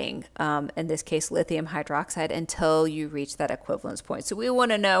adding, in this case, lithium hydroxide until you reach that equivalence point. So we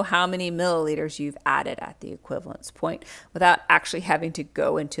want to know how many milliliters you've added at the equivalence point without actually having to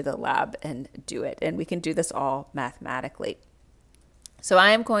go into the lab and do it. And we can do this all mathematically. So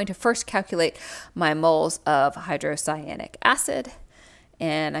I am going to first calculate my moles of hydrocyanic acid.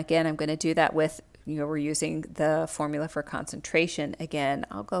 And again, I'm going to do that with, we're using the formula for concentration. Again,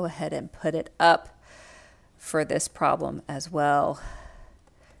 I'll go ahead and put it up for this problem as well,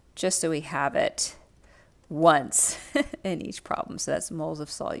 just so we have it once in each problem. So that's moles of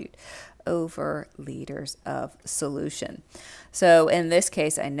solute over liters of solution. So in this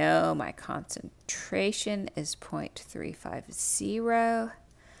case, I know my concentration is 0.350,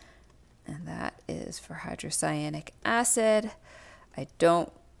 and that is for hydrocyanic acid. I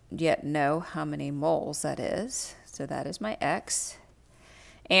don't yet know how many moles that is, so that is my X.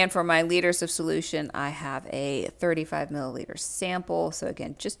 And for my liters of solution, I have a 35 milliliter sample. So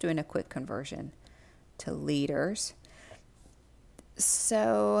again, just doing a quick conversion to liters.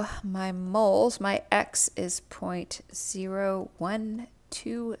 So my moles, my X is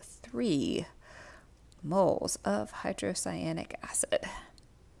 0.0123 moles of hydrocyanic acid.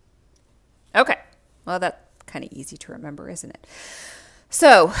 Okay, well, that's kind of easy to remember, isn't it?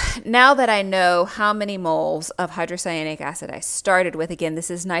 So now that I know how many moles of hydrocyanic acid I started with, again,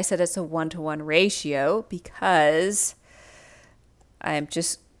 this is nice that it's a 1-to-1 ratio, because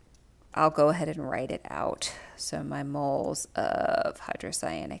I'll go ahead and write it out. So my moles of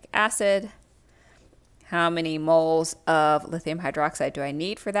hydrocyanic acid, how many moles of lithium hydroxide do I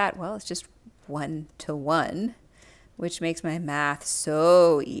need for that? Well, it's just 1-to-1, which makes my math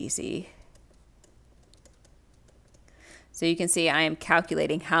so easy. So you can see I am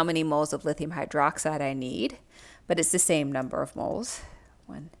calculating how many moles of lithium hydroxide I need, but it's the same number of moles.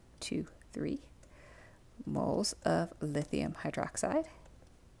 1, 2, 3 moles of lithium hydroxide.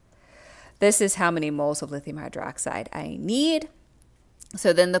 This is how many moles of lithium hydroxide I need.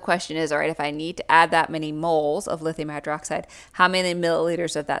 So then the question is, all right, if I need to add that many moles of lithium hydroxide, how many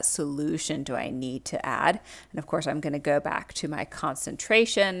milliliters of that solution do I need to add? And of course, I'm going to go back to my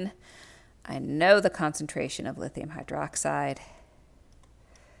concentration. I know the concentration of lithium hydroxide.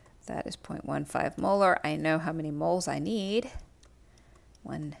 That is 0.15 molar. I know how many moles I need.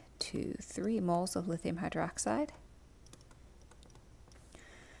 1, 2, 3 moles of lithium hydroxide.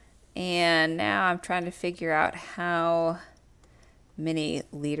 And now I'm trying to figure out how many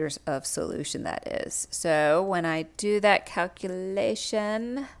liters of solution that is. So when I do that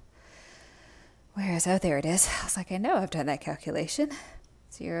calculation, where is, oh, there it is. I was like, I know I've done that calculation.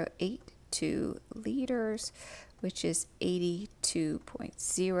 0.82 liters, which is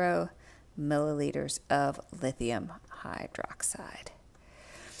 82.0 milliliters of lithium hydroxide.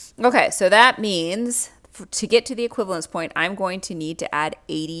 Okay, so that means to get to the equivalence point, I'm going to need to add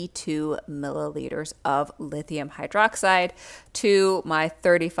 82 milliliters of lithium hydroxide to my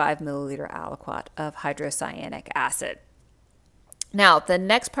 35 milliliter aliquot of hydrocyanic acid. Now, the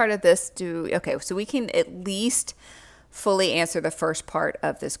next part of this, okay, so we can at least fully answer the first part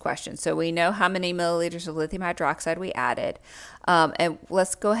of this question. So we know how many milliliters of lithium hydroxide we added. And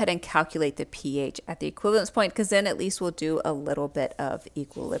let's go ahead and calculate the pH at the equivalence point, because then at least we'll do a little bit of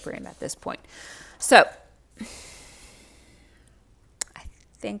equilibrium at this point. So I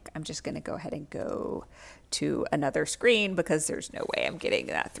think I'm just going to go ahead and go to another screen because there's no way I'm getting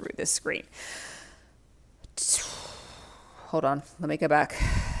that through this screen. Hold on, let me go back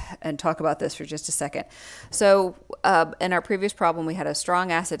and talk about this for just a second. So in our previous problem, we had a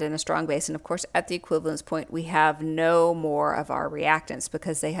strong acid and a strong base. And of course, at the equivalence point, we have no more of our reactants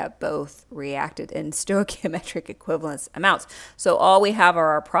because they have both reacted in stoichiometric equivalence amounts. So all we have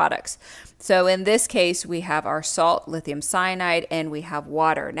are our products. So in this case, we have our salt, lithium cyanide, and we have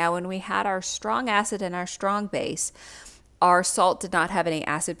water. Now, when we had our strong acid and our strong base, our salt did not have any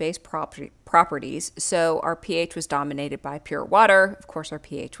acid-base properties, so our pH was dominated by pure water. Of course, our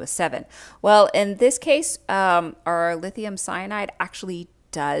pH was 7. Well, in this case, our lithium cyanide actually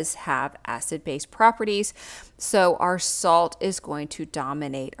does have acid-base properties, so our salt is going to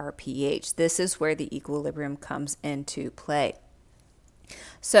dominate our pH. This is where the equilibrium comes into play.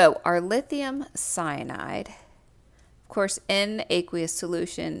 So our lithium cyanide, of course, in aqueous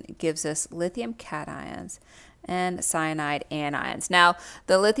solution, gives us lithium cations and cyanide anions. Now,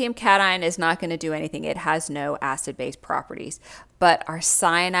 the lithium cation is not going to do anything. It has no acid-base properties, but our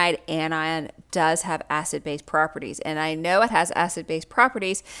cyanide anion does have acid-base properties. And I know it has acid-base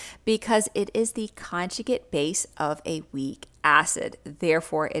properties because it is the conjugate base of a weak acid.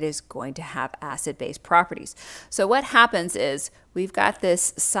 Therefore, it is going to have acid-base properties. So what happens is we've got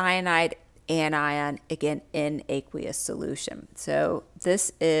this cyanide anion, again, in aqueous solution. So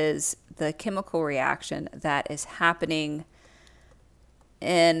this is the chemical reaction that is happening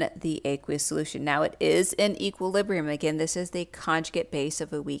in the aqueous solution. Now, it is in equilibrium. Again, this is the conjugate base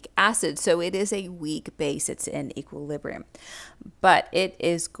of a weak acid, so it is a weak base. It's in equilibrium. But it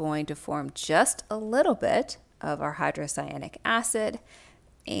is going to form just a little bit of our hydrocyanic acid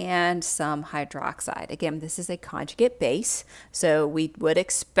and some hydroxide. Again, this is a conjugate base, so we would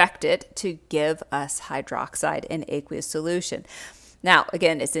expect it to give us hydroxide in aqueous solution. Now,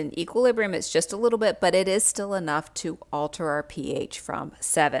 again, it's in equilibrium. It's just a little bit, but it is still enough to alter our pH from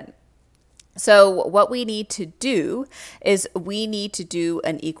 7. So what we need to do is we need to do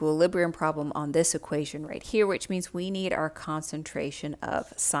an equilibrium problem on this equation right here, which means we need our concentration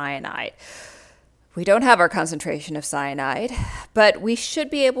of cyanide. We don't have our concentration of cyanide, but we should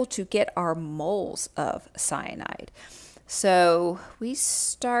be able to get our moles of cyanide. So we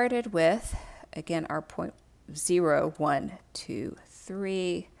started with, again, our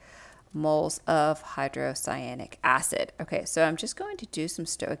 0.0123 moles of hydrocyanic acid. Okay, so I'm just going to do some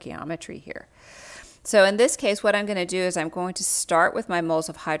stoichiometry here. So in this case, what I'm going to do is I'm going to start with my moles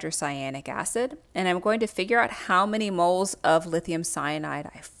of hydrocyanic acid, and I'm going to figure out how many moles of lithium cyanide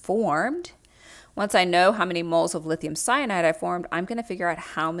I formed. Once I know how many moles of lithium cyanide I formed, I'm going to figure out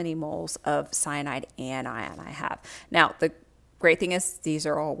how many moles of cyanide anion I have. Now, the great thing is these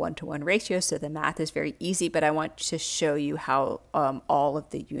are all 1-to-1 ratios, so the math is very easy, but I want to show you how all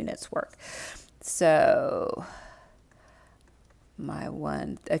of the units work. So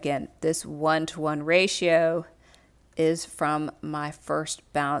again, this 1-to-1 ratio is from my first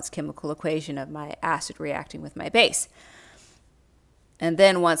balanced chemical equation of my acid reacting with my base. And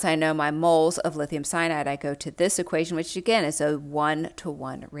then once I know my moles of lithium cyanide, I go to this equation, which again is a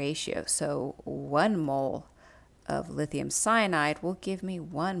 1-to-1 ratio. So 1 mole of lithium cyanide will give me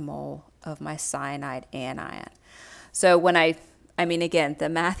 1 mole of my cyanide anion. So when I mean, again, the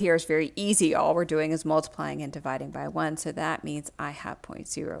math here is very easy. All we're doing is multiplying and dividing by 1. So that means I have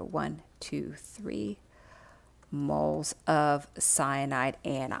 0.0123 moles of cyanide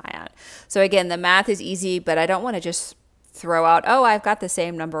anion. So again, the math is easy, but I don't want to just throw out, oh, I've got the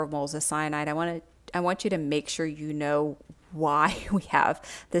same number of moles of cyanide. I want you to make sure you know why we have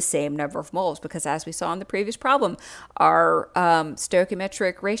the same number of moles, because as we saw in the previous problem, our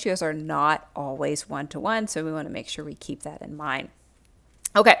stoichiometric ratios are not always 1-to-1, so we want to make sure we keep that in mind.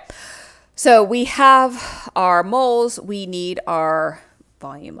 Okay, so we have our moles. We need our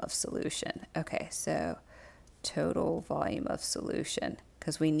volume of solution. Okay, so total volume of solution,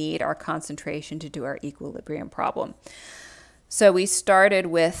 because we need our concentration to do our equilibrium problem. So we started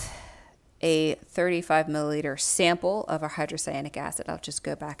with a 35 milliliter sample of our hydrocyanic acid. I'll just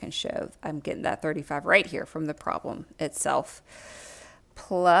go back and show. I'm getting that 35 right here from the problem itself.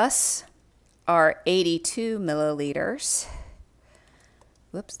 Plus our 82 milliliters.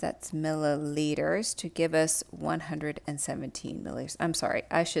 Whoops, that's milliliters to give us 117 milliliters. I'm sorry,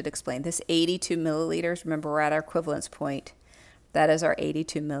 I should explain. This 82 milliliters, remember we're at our equivalence point. That is our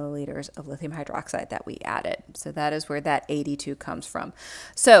 82 milliliters of lithium hydroxide that we added. So that is where that 82 comes from.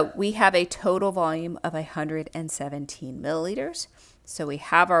 So we have a total volume of 117 milliliters. So we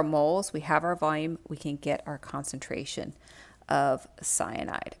have our moles, we have our volume, we can get our concentration of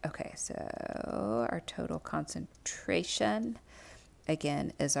cyanide. Okay, so our total concentration,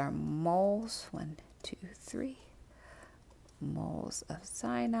 again, is our moles, 1, 2, 3, moles of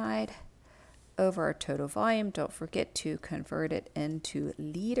cyanide over our total volume. Don't forget to convert it into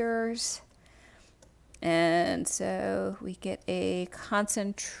liters. And so we get a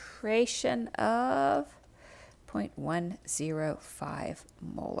concentration of 0.105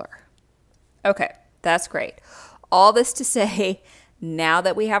 molar. Okay, that's great. All this to say, now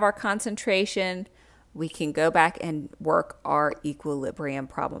that we have our concentration, we can go back and work our equilibrium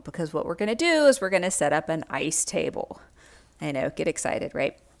problem, because what we're going to do is we're going to set up an ICE table. I know, get excited,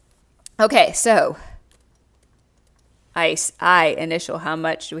 right? Okay, so ICE, initial, how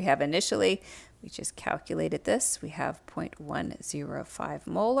much do we have initially? We just calculated this. We have 0.105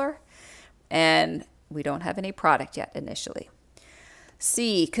 molar, and we don't have any product yet initially.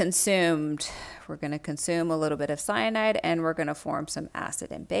 C, consumed. We're going to consume a little bit of cyanide, and we're going to form some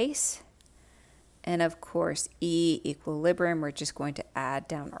acid and base. And of course, E, equilibrium, we're just going to add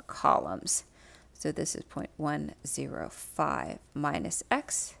down our columns. So this is 0.105 minus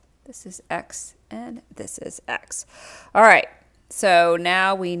X. This is X, and this is X. All right, so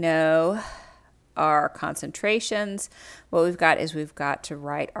now we know our concentrations. What we've got is we've got to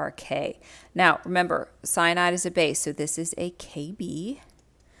write our K. Now, remember, cyanide is a base, so this is a Kb,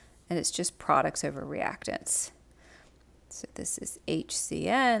 and it's just products over reactants. So this is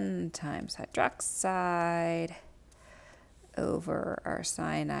HCN times hydroxide over our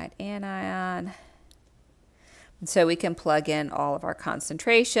cyanide anion. And so we can plug in all of our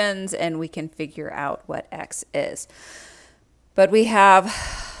concentrations and we can figure out what X is. But we have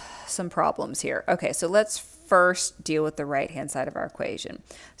some problems here. Okay, so let's first deal with the right-hand side of our equation.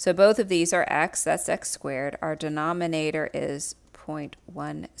 So both of these are X, that's X squared. Our denominator is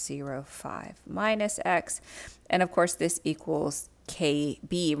 0.105 minus X. And of course, this equals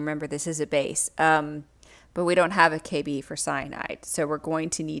Kb. Remember, this is a base. But we don't have a Kb for cyanide, so we're going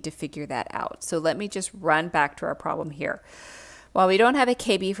to need to figure that out. So let me just run back to our problem here. While we don't have a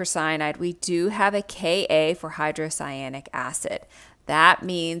Kb for cyanide, we do have a Ka for hydrocyanic acid. That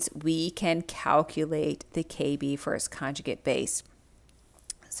means we can calculate the Kb for its conjugate base.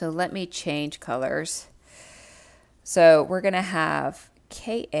 So let me change colors. So we're going to have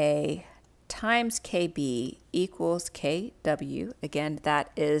Ka times Kb equals Kw. Again,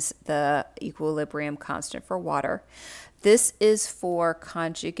 that is the equilibrium constant for water. This is for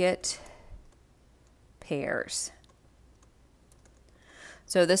conjugate pairs.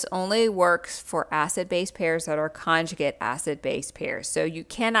 So this only works for acid-base pairs that are conjugate acid-base pairs. So you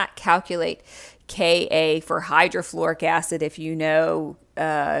cannot calculate Ka for hydrofluoric acid if you know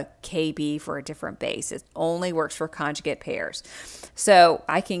Kb for a different base. It only works for conjugate pairs. So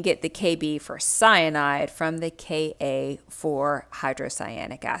I can get the Kb for cyanide from the Ka for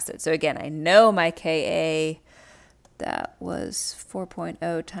hydrocyanic acid. So again, I know my Ka, that was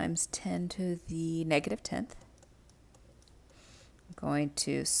 4.0 times 10 to the negative 10th. Going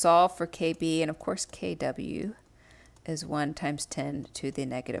to solve for Kb, and of course Kw is 1 times 10 to the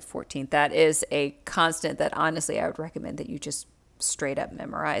negative 14th. That is a constant that honestly I would recommend that you just straight up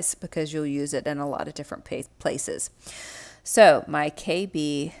memorize, because you'll use it in a lot of different places. So my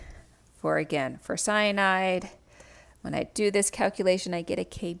Kb for, again, for cyanide, when I do this calculation, I get a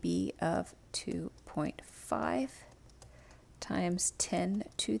Kb of 2.5 times 10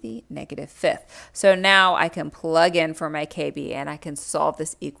 to the negative 5th. So now I can plug in for my Kb and I can solve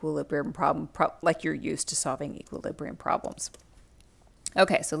this equilibrium problem like you're used to solving equilibrium problems.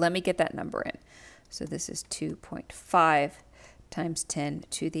 Okay, so let me get that number in. So this is 2.5 times 10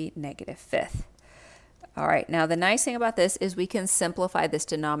 to the negative 5th. All right, now the nice thing about this is we can simplify this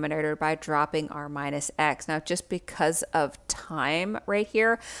denominator by dropping our minus X. Now, just because of time right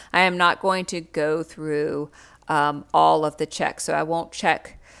here, I am not going to go through all of the checks. So I won't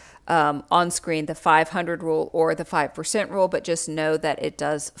check on screen the 500 rule or the 5% rule, but just know that it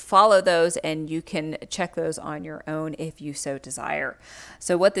does follow those, and you can check those on your own if you so desire.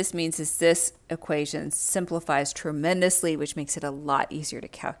 So what this means is this equation simplifies tremendously, which makes it a lot easier to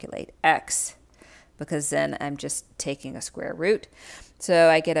calculate x, because then I'm just taking a square root. So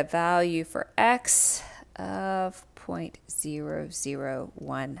I get a value for x of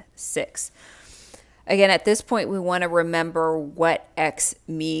 0.0016. Again, at this point, we want to remember what x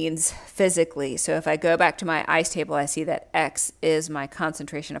means physically. So if I go back to my ICE table, I see that x is my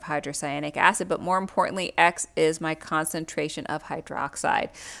concentration of hydrocyanic acid, but more importantly, x is my concentration of hydroxide.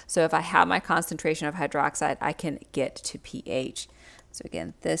 So if I have my concentration of hydroxide, I can get to pH. So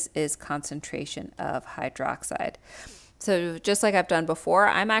again, this is concentration of hydroxide. So just like I've done before,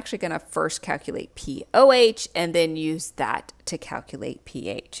 I'm actually going to first calculate pOH and then use that to calculate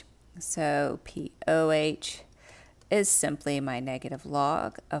pH. So pOH is simply my negative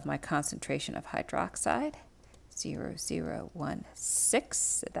log of my concentration of hydroxide, 0.0016.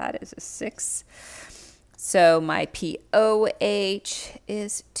 So that is a 6. So my pOH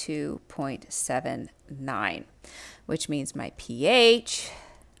is 2.79, which means my pH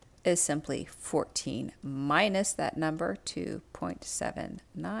is simply 14 minus that number,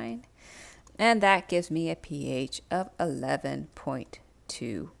 2.79. And that gives me a pH of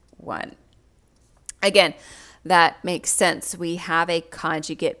 11.21. Again, that makes sense. We have a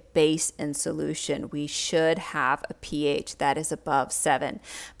conjugate base in solution. We should have a pH that is above 7.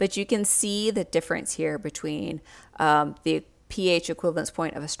 But you can see the difference here between the pH equivalence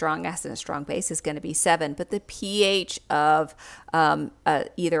point of a strong acid and a strong base is going to be 7, but the pH of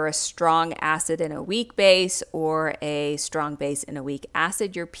either a strong acid in a weak base or a strong base in a weak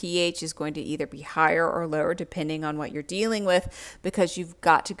acid, your pH is going to either be higher or lower depending on what you're dealing with, because you've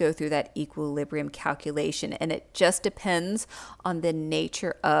got to go through that equilibrium calculation, and it just depends on the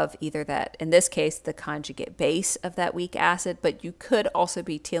nature of either that, in this case, the conjugate base of that weak acid, but you could also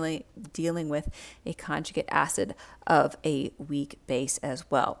be dealing with a conjugate acid of a weak base as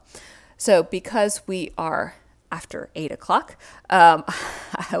well. So because we are after 8 o'clock, I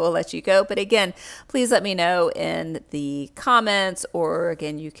will let you go. But again, please let me know in the comments, or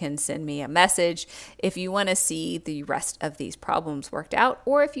again, you can send me a message if you want to see the rest of these problems worked out,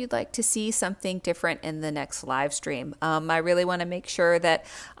 or if you'd like to see something different in the next live stream. I really want to make sure that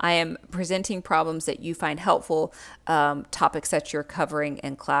I am presenting problems that you find helpful, topics that you're covering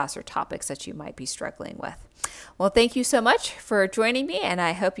in class, or topics that you might be struggling with. Well, thank you so much for joining me, and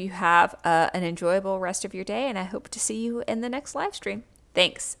I hope you have an enjoyable rest of your day, and I hope to see you in the next live stream.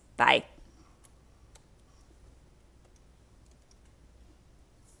 Thanks. Bye.